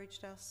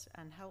encouraged us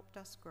and helped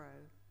us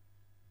grow,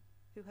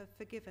 who have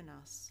forgiven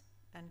us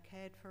and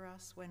cared for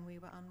us when we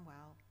were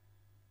unwell,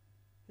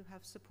 who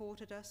have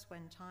supported us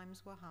when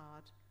times were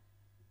hard,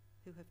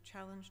 who have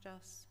challenged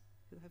us,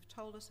 who have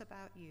told us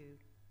about you.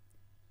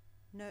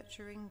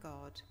 Nurturing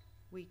God,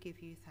 we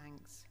give you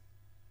thanks.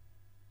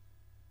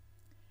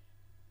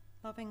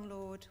 Loving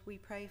Lord, we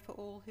pray for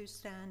all who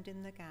stand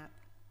in the gap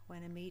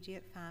when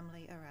immediate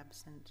family are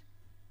absent,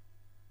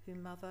 who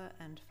mother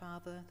and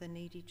father the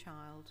needy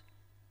child,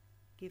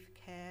 give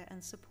care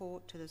and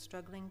support to the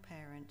struggling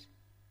parent,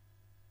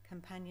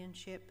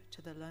 companionship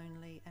to the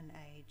lonely and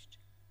aged.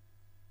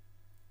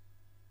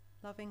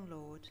 Loving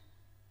Lord,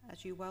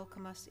 as you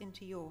welcome us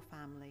into your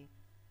family,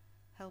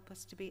 help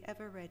us to be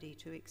ever ready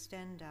to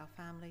extend our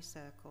family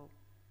circle,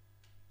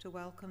 to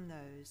welcome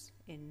those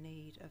in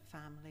need of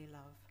family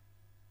love.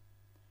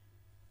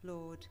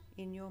 Lord,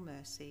 in your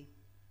mercy.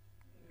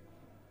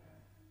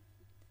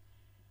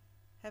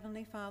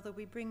 Heavenly Father,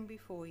 we bring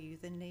before you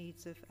the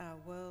needs of our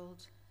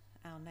world,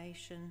 our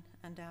nation,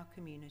 and our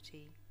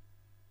community.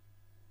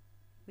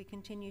 We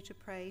continue to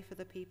pray for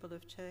the people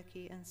of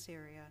Turkey and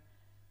Syria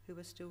who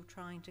are still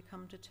trying to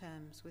come to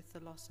terms with the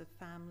loss of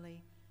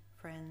family,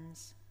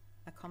 friends,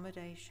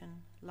 accommodation,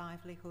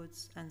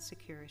 livelihoods, and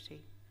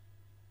security.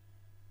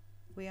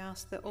 We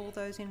ask that all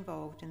those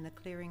involved in the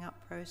clearing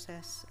up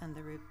process and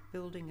the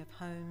rebuilding of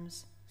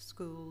homes,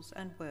 schools,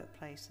 and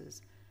workplaces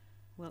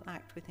will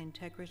act with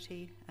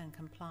integrity and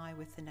comply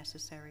with the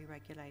necessary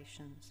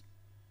regulations.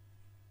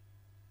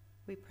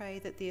 We pray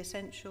that the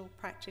essential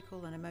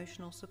practical and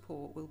emotional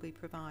support will be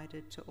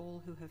provided to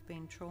all who have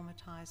been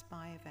traumatized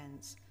by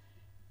events,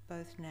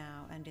 both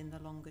now and in the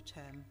longer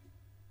term.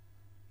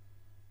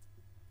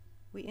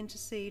 We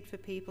intercede for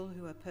people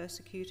who are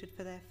persecuted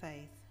for their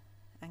faith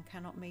and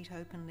cannot meet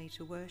openly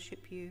to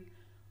worship you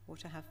or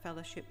to have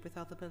fellowship with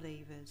other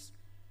believers,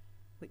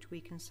 which we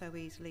can so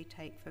easily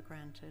take for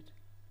granted.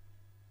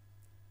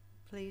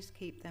 Please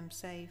keep them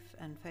safe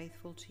and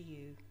faithful to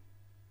you.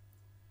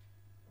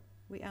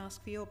 We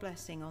ask for your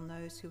blessing on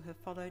those who have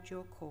followed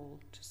your call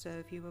to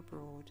serve you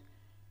abroad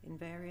in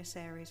various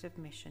areas of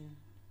mission,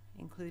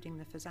 including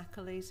the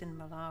Fazakalis in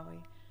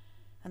Malawi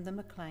and the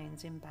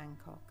McLeans in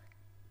Bangkok,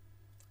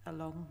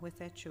 along with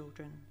their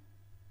children.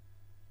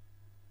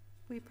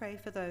 We pray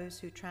for those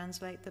who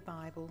translate the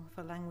Bible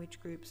for language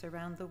groups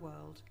around the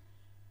world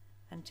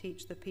and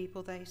teach the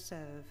people they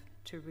serve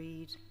to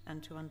read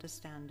and to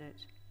understand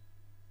it.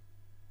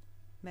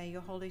 May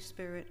your Holy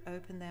Spirit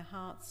open their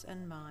hearts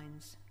and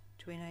minds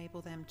to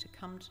enable them to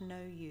come to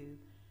know you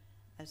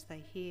as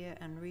they hear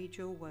and read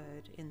your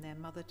word in their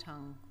mother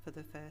tongue for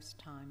the first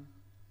time.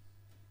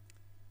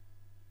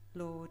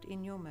 Lord,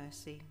 in your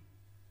mercy.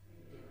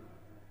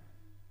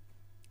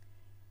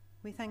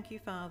 We thank you,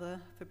 Father,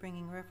 for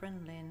bringing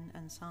Reverend Lynn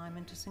and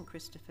Simon to St.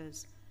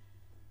 Christopher's,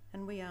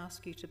 and we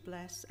ask you to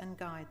bless and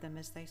guide them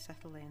as they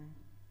settle in.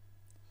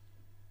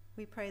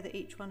 We pray that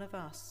each one of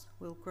us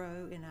will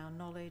grow in our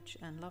knowledge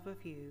and love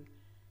of you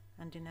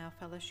and in our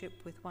fellowship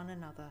with one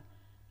another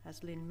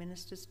as Lynn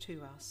ministers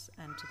to us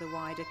and to the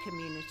wider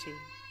community.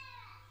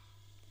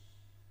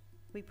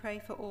 We pray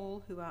for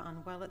all who are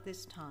unwell at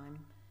this time,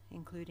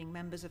 including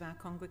members of our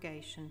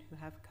congregation who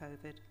have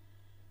COVID,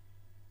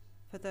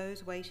 for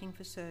those waiting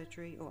for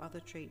surgery or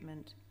other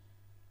treatment,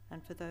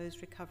 and for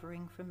those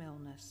recovering from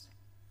illness.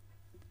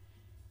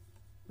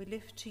 We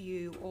lift to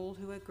you all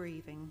who are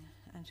grieving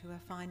and who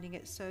are finding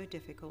it so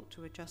difficult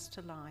to adjust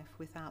to life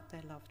without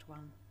their loved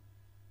one.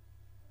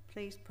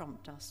 Please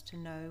prompt us to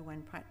know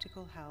when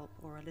practical help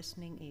or a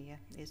listening ear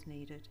is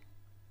needed.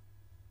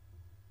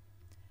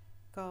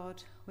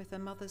 God, with a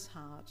mother's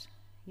heart,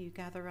 you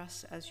gather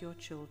us as your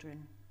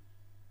children.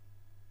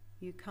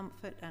 You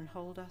comfort and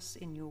hold us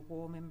in your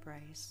warm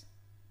embrace.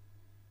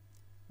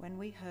 When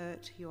we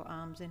hurt, your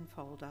arms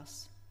enfold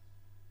us.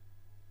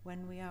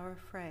 When we are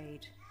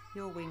afraid,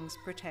 your wings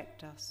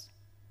protect us.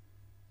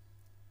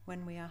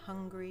 When we are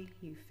hungry,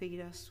 you feed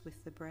us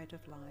with the bread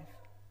of life.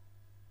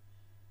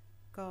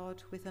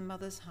 God, with a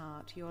mother's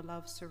heart, your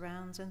love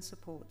surrounds and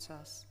supports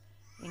us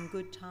in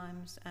good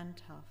times and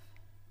tough,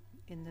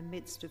 in the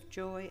midst of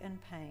joy and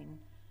pain,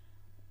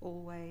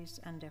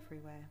 always and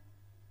everywhere.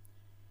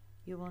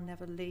 You will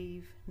never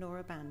leave nor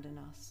abandon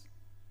us.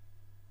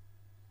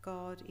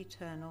 God,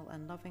 eternal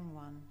and loving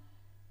one,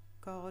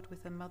 God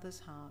with a mother's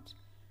heart,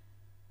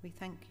 we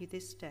thank you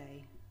this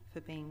day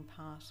for being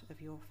part of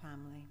your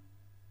family.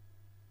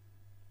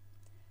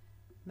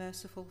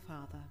 Merciful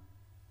Father,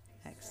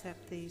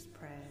 accept these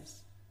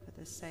prayers for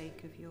the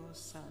sake of your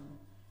Son,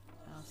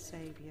 our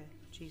Saviour,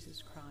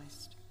 Jesus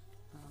Christ.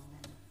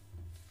 Amen.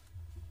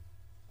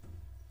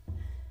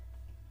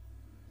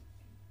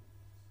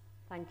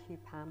 Thank you,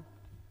 Pam.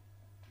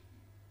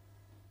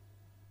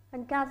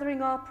 And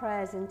gathering our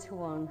prayers into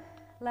one,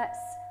 let's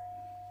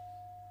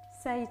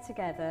say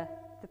together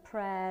the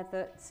prayer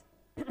that,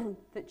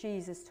 that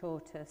Jesus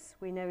taught us.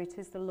 We know it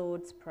is the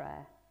Lord's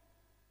Prayer.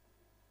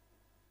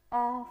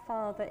 Our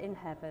Father in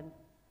heaven,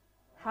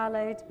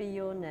 hallowed be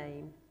your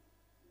name.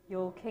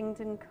 Your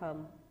kingdom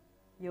come,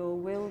 your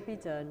will be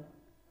done,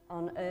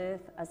 on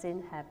earth as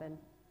in heaven.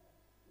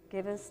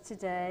 Give us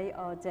today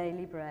our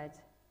daily bread.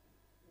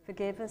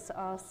 Forgive us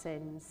our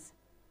sins,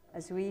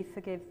 as we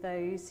forgive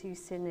those who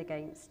sin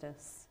against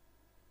us.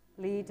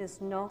 Lead us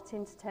not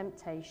into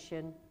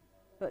temptation,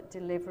 but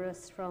deliver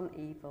us from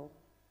evil.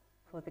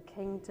 For the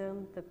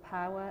kingdom, the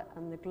power,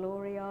 and the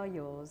glory are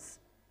yours,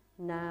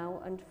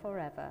 now and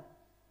forever.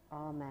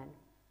 Amen.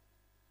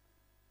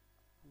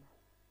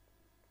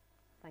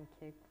 Thank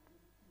you.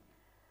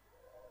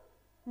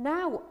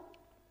 Now,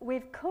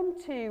 we've come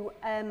to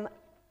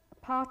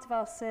part of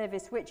our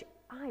service which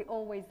I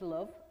always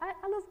love. I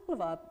love all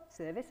of our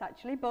service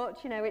actually,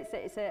 but you know, it's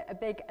a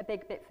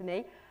big bit for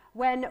me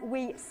when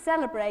we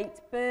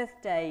celebrate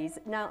birthdays.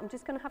 Now, I'm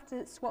just going to have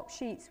to swap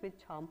sheets with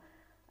Tom.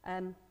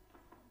 Thank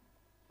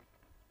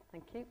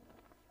you.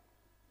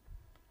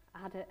 I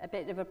had a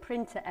bit of a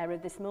printer error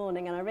this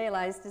morning, and I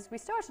realised as we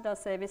started our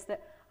service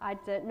that I'd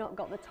not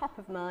got the top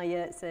of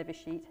my service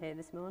sheet here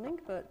this morning,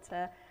 but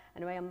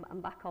anyway,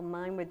 I'm back on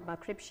mine with my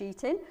crib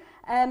sheet in.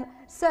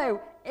 So,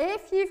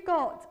 if you've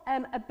got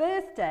a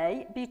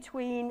birthday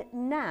between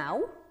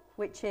now,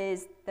 which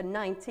is the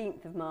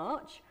 19th of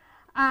March,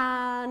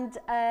 and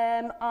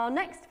our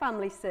next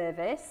family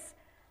service,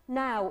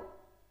 now,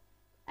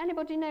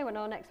 anybody know when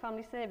our next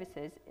family service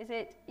is? Is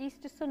it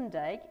Easter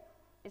Sunday?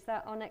 Is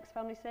that our next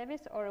family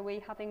service, or are we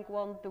having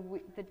one the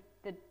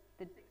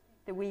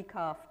week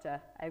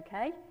after?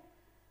 Okay.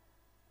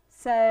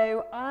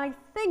 So I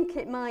think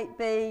it might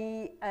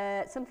be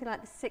something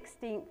like the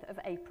 16th of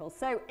April.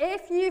 So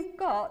if you've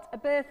got a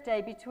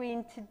birthday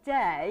between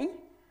today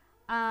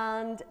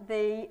and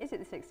is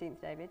it the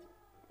 16th, David?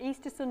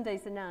 Easter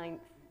Sunday's the 9th.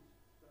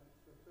 That's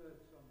the third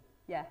Sunday.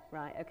 Yeah,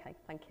 right, okay,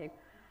 thank you.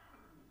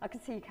 I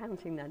can see you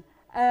counting then.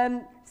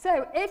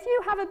 So if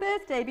you have a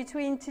birthday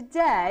between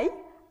today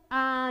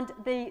and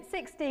the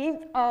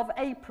 16th of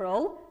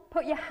April,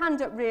 put your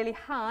hand up really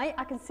high.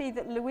 I can see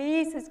that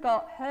Louise has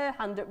got her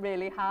hand up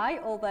really high,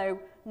 although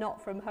not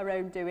from her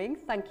own doing.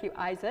 Thank you,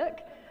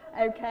 Isaac.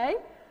 Okay.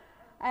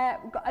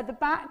 We've got at the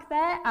back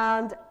there,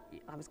 and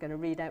I was going to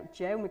read out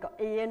Joan. We've got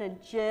Ian and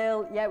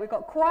Jill. Yeah, we've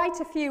got quite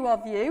a few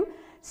of you.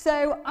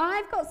 So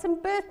I've got some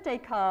birthday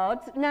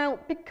cards. Now,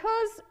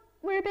 because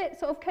we're a bit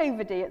sort of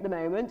COVID-y at the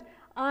moment,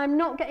 I'm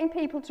not getting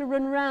people to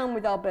run around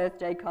with our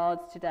birthday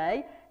cards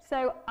today.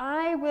 So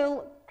I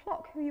will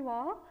clock who you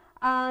are,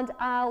 and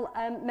I'll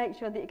make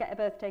sure that you get a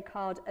birthday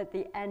card at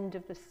the end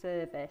of the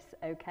service,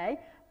 okay?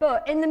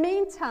 But in the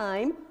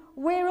meantime,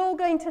 we're all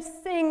going to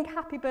sing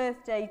happy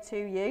birthday to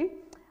you,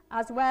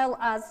 as well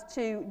as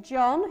to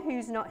John,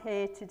 who's not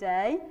here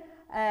today,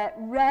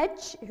 Reg,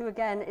 who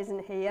again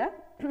isn't here,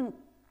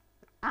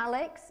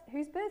 Alex,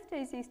 whose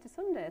birthday is Easter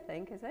Sunday, I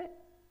think, is it?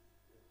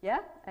 Yeah,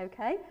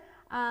 okay.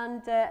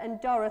 And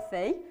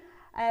Dorothy,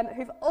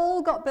 who've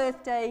all got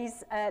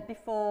birthdays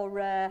before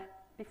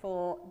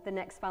the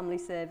next family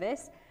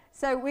service.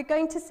 So we're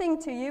going to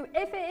sing to you.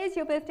 If it is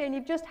your birthday and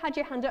you've just had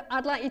your hand up,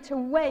 I'd like you to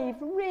wave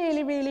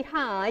really, really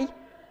high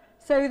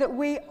so that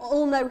we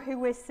all know who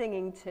we're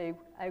singing to,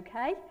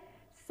 okay?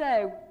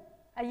 So,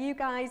 are you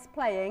guys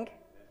playing?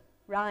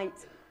 Right.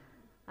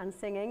 And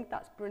singing?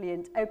 That's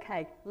brilliant.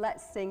 Okay,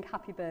 let's sing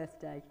Happy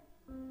Birthday.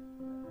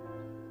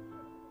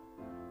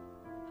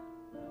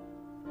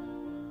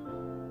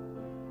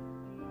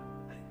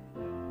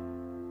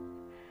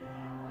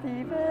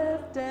 Happy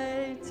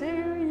birthday to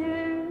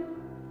you.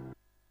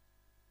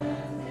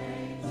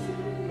 Birthday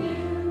to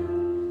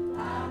you.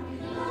 Happy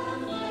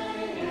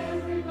birthday,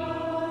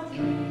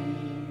 everybody.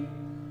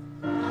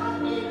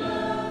 Happy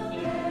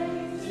birthday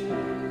to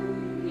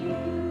you.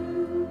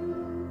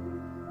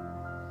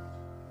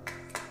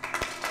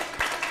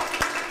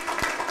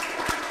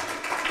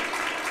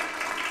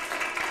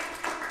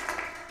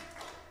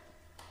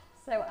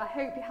 So I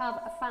hope you have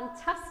a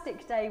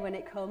fantastic day when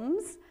it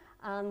comes.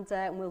 And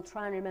we'll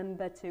try and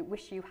remember to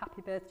wish you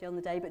happy birthday on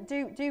the day. But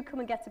do come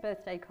and get a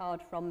birthday card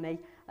from me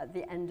at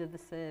the end of the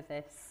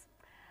service.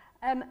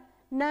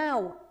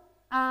 Now,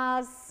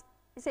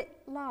 is it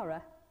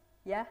Lara?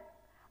 Yeah?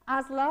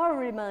 As Lara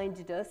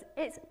reminded us,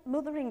 it's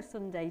Mothering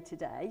Sunday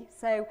today.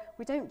 So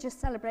we don't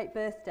just celebrate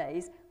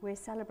birthdays, we're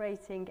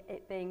celebrating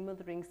it being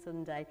Mothering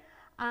Sunday.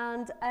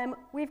 And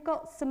we've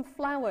got some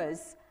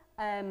flowers,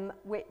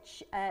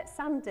 which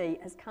Sandy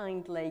has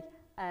kindly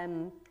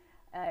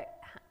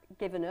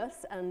given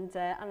us, and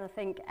I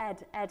think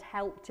Ed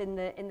helped in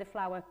the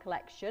flower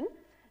collection.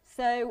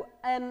 So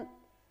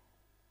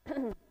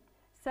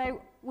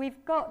so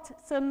we've got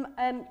some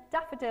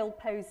daffodil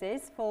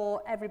posies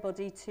for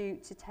everybody to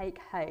take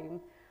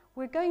home.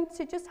 We're going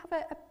to just have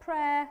a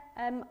prayer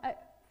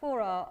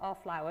for our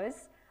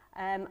flowers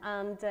and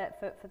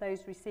for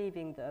those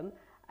receiving them.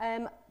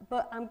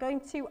 But I'm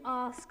going to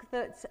ask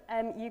that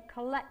you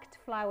collect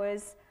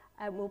flowers.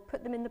 We'll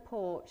put them in the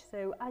porch.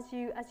 So as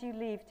you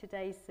leave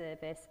today's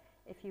service,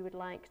 if you would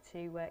like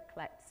to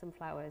collect some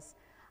flowers.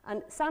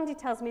 And Sandy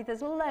tells me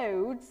there's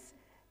loads.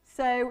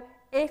 So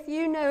if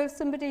you know of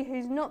somebody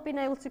who's not been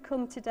able to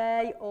come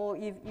today, or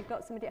you've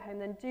got somebody at home,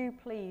 then do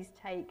please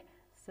take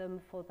some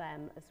for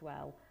them as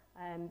well,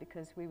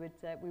 because we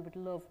would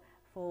love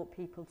for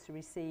people to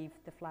receive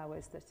the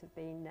flowers that have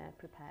been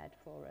prepared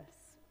for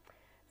us.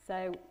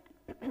 So.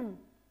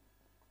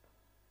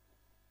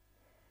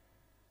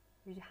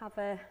 we have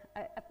a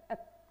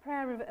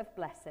prayer of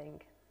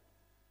blessing.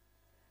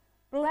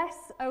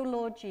 Bless, O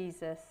Lord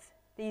Jesus,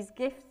 these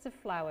gifts of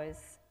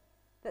flowers,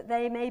 that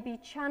they may be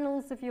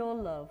channels of your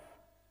love,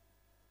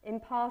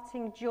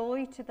 imparting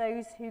joy to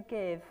those who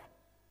give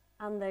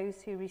and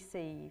those who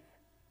receive.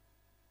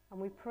 And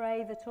we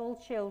pray that all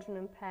children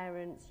and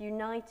parents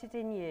united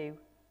in you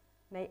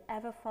may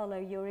ever follow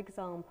your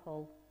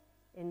example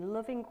in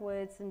loving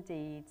words and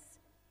deeds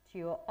to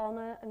your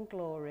honour and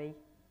glory,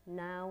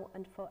 now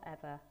and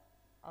forever.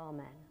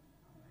 Amen.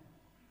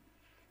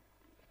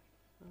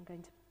 I'm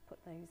going to put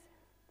those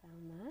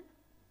down there.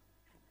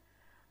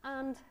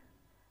 And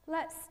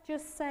let's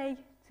just say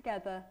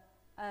together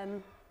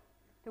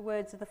the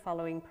words of the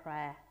following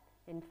prayer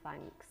in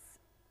thanks.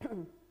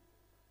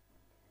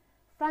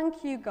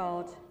 Thank you,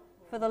 God,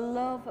 for the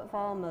love of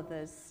our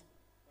mothers.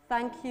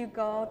 Thank you,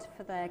 God,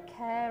 for their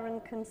care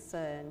and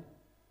concern.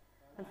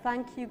 And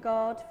thank you,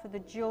 God, for the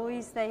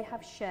joys they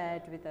have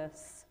shared with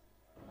us.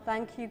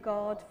 Thank you,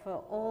 God,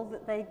 for all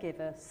that they give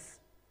us.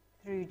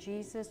 Through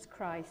Jesus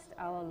Christ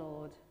our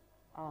Lord.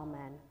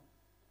 Amen.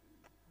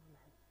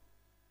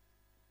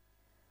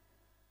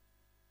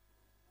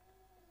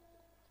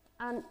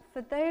 And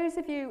for those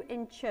of you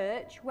in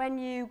church, when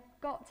you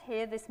got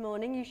here this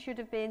morning, you should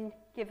have been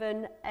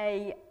given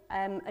a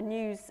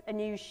news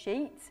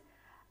sheet.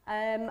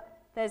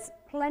 There's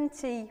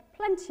plenty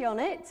on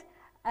it,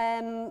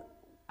 and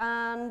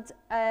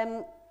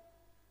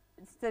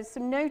there's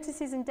some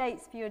notices and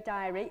dates for your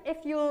diary.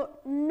 If you're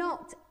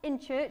not in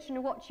church and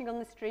are watching on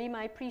the stream,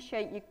 I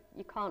appreciate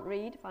you can't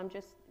read if I'm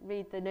just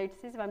read the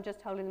notices if I'm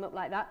just holding them up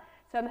like that.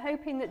 So I'm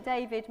hoping that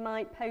David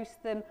might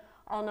post them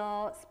on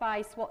our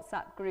Spice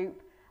WhatsApp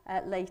group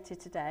later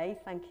today.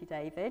 Thank you,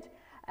 David.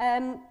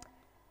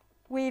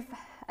 We've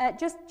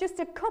just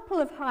a couple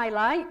of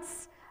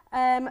highlights.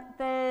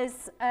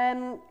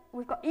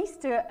 We've got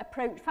Easter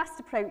fast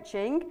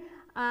approaching,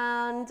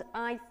 and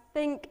I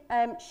think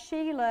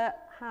Sheila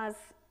has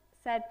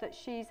said that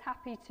she's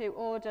happy to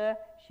order.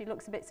 She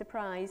looks a bit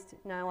surprised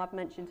now I've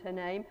mentioned her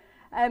name.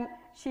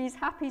 She's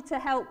happy to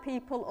help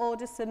people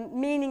order some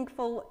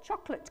meaningful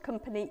chocolate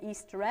company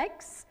Easter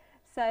eggs.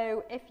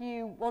 So if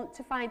you want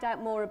to find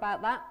out more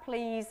about that,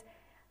 please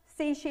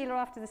see Sheila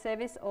after the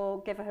service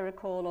or give her a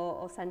call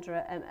or send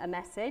her a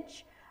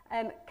message.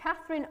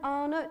 Catherine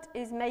Arnott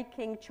is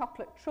making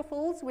chocolate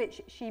truffles,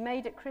 which she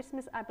made at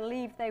Christmas. I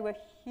believe they were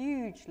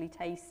hugely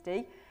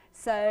tasty.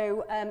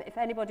 So if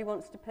anybody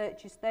wants to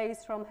purchase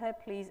those from her,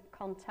 please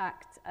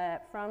contact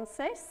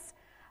Francis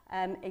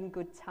in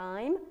good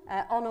time,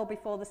 on or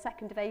before the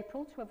 2nd of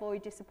April to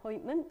avoid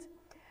disappointment.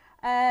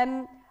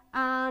 Kath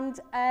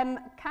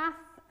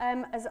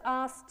has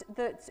asked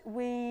that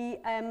we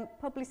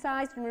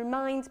publicise and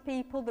remind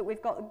people that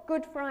we've got a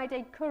Good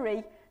Friday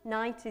curry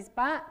night is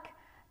back.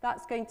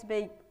 That's going to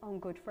be on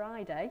Good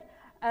Friday,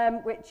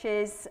 which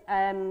is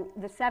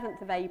the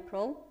 7th of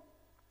April.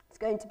 It's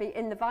going to be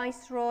in the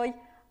Viceroy,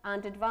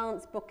 and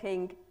advance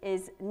booking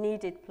is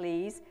needed,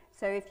 please.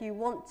 So if you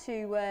want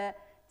to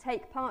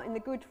take part in the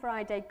Good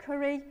Friday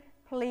curry,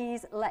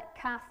 please let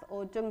Kath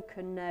or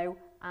Duncan know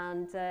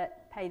and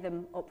pay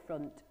them up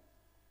front.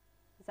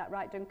 Is that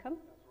right, Duncan?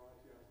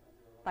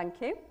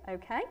 Thank you.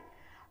 Okay.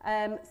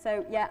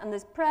 So yeah, and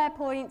there's prayer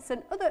points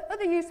and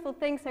other useful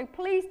things. So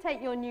please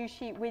take your news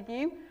sheet with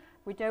you.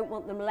 We don't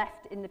want them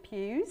left in the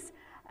pews.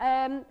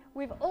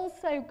 We've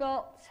also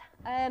got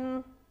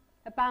a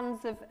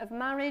banns of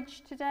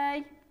marriage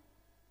today.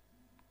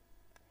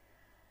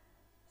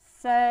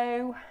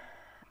 So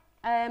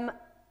I'm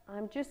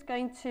just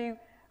going to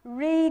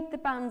read the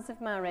banns of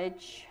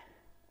marriage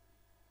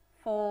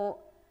for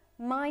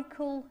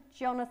Michael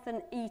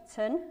Jonathan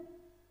Eaton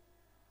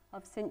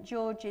of St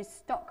George's,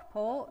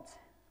 Stockport,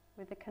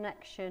 with a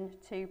connection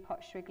to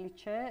Potshrigley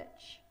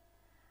Church,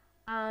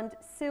 and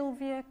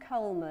Sylvia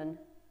Coleman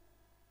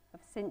of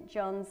St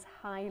John's,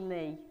 High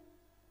Lee,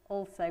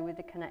 also with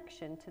a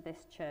connection to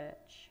this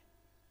church.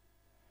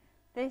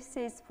 This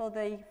is for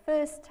the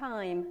first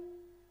time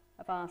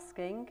of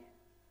asking,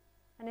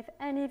 and if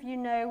any of you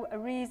know a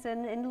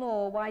reason in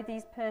law why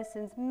these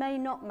persons may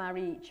not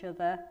marry each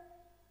other,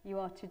 you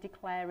are to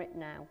declare it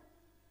now.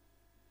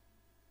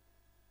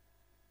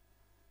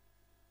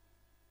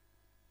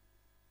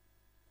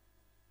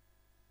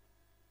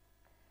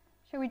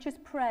 Shall we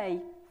just pray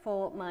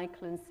for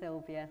Michael and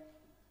Sylvia?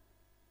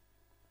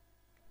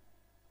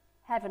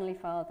 Heavenly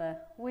Father,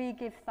 we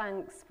give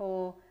thanks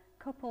for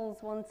couples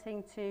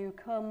wanting to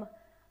come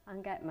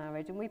and get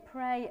married, and we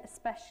pray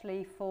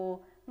especially for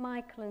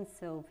Michael and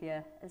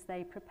Sylvia as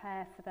they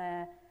prepare for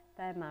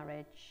their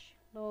marriage.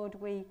 Lord,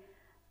 we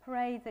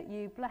pray that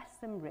you bless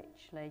them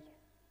richly,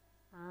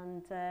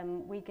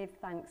 and we give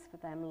thanks for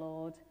them,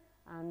 Lord,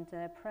 and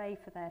pray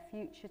for their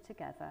future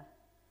together.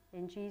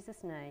 In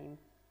Jesus' name,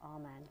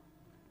 amen.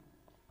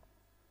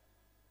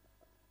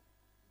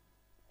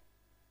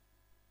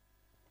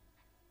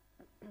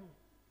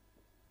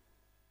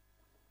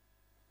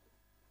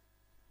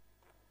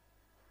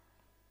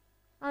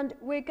 And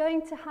we're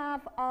going to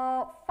have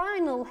our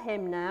final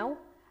hymn now,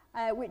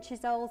 which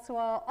is also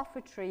our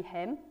offertory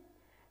hymn.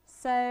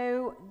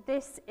 So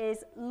this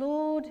is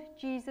Lord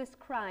Jesus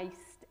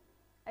Christ.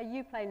 Are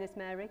you playing this,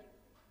 Mary?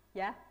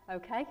 Yeah?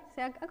 Okay.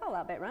 See, I got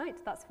that bit right.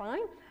 That's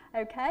fine.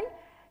 Okay.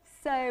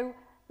 So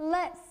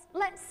let's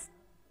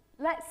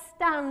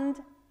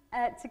stand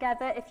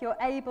together if you're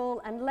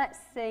able, and let's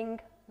sing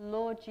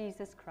Lord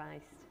Jesus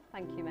Christ.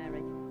 Thank you,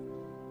 Mary.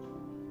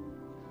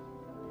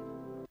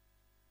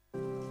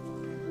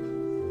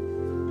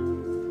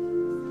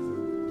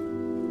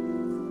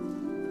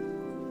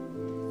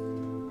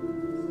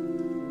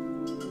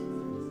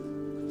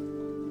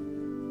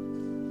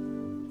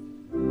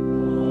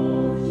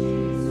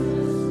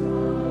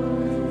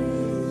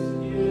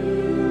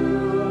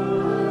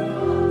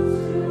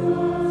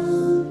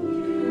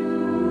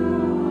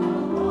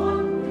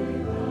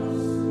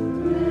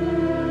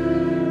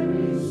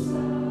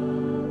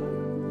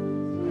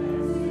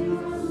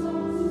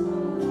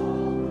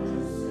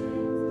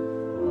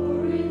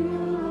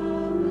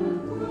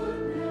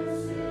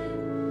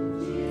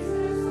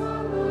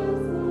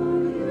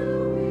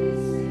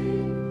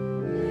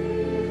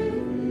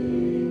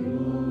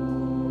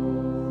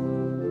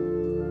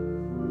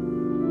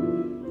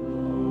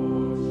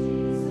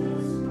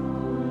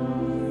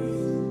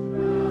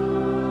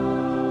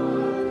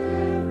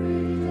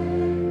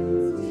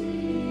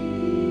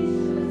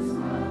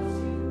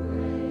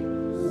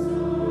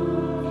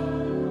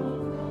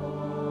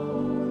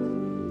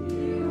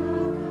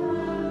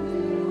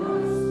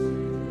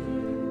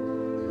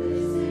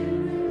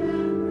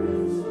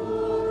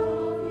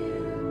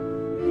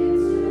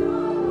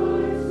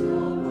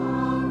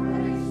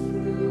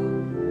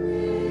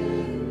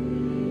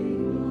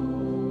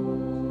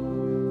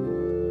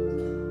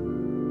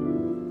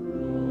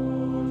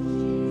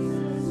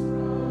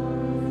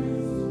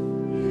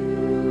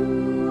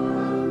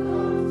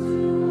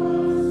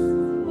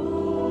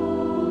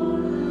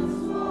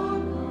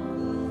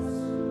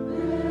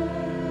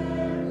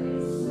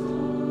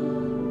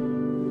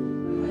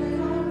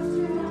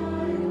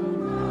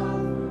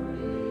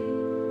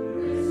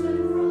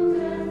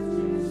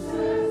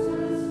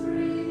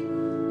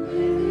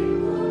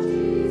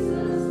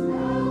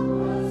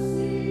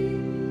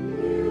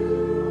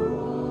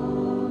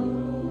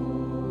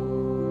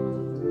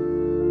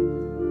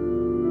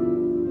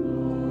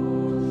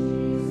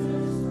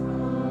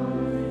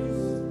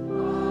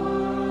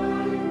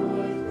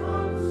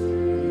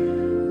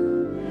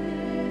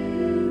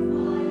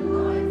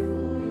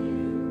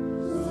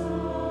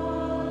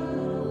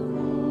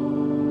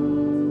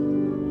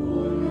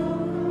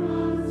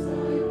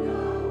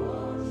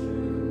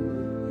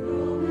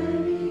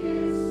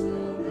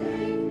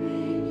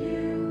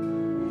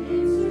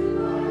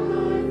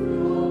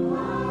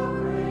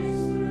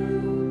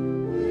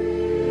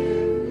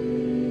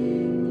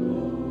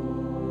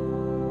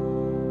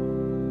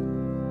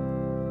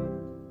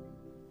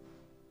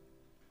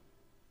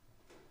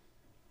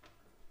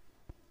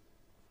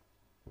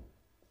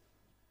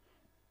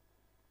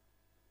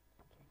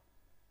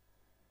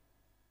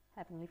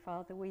 Heavenly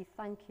Father, we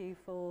thank you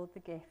for the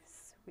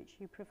gifts which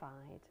you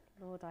provide.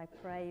 Lord, I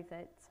pray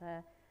that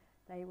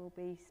they will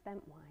be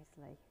spent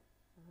wisely,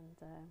 and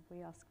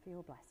we ask for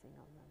your blessing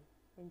on them.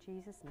 In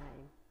Jesus'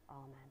 name,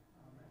 amen.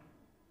 Amen.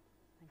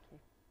 Thank you.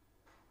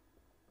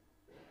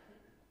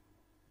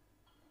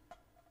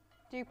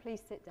 Do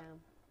please sit down.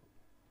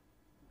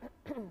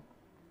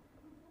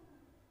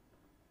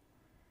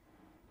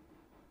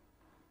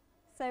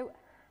 So,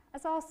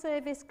 as our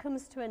service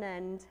comes to an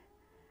end,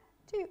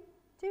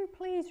 do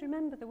please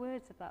remember the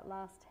words of that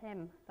last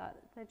hymn. That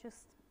they're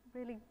just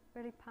really,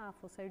 really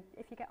powerful. So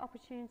if you get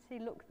opportunity,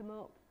 look them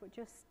up, but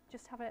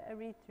just have a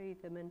read through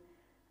them and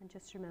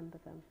just remember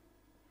them.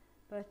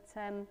 But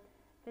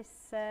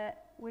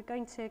we're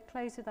going to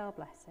close with our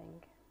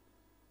blessing.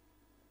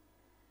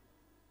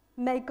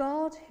 May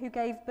God, who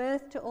gave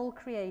birth to all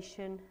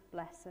creation,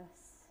 bless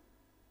us.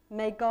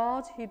 May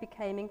God, who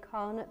became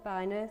incarnate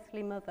by an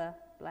earthly mother,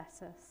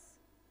 bless us.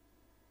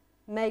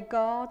 May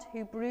God,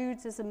 who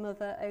broods as a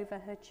mother over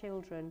her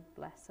children,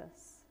 bless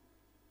us.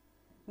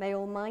 May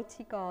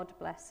Almighty God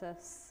bless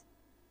us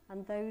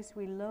and those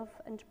we love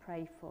and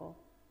pray for,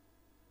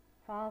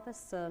 Father,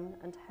 Son,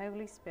 and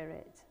Holy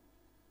Spirit,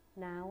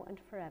 now and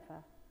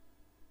forever.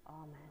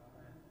 Amen.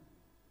 Amen.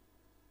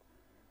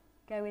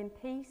 Go in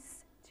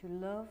peace to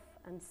love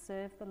and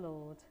serve the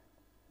Lord.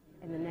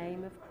 In the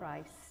name of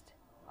Christ.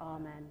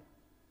 Amen.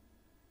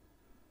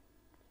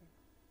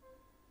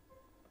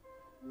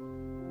 Thank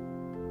you.